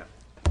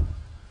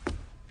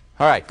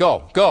 All right,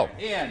 go.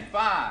 In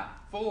 5,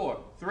 4,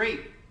 3.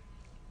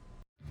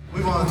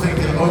 We want to thank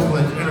the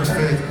Oakland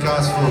Interfaith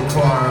Gospel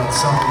Choir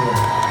Ensemble.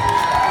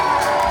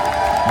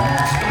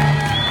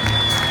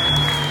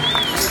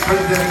 It's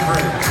pretty damn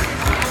great.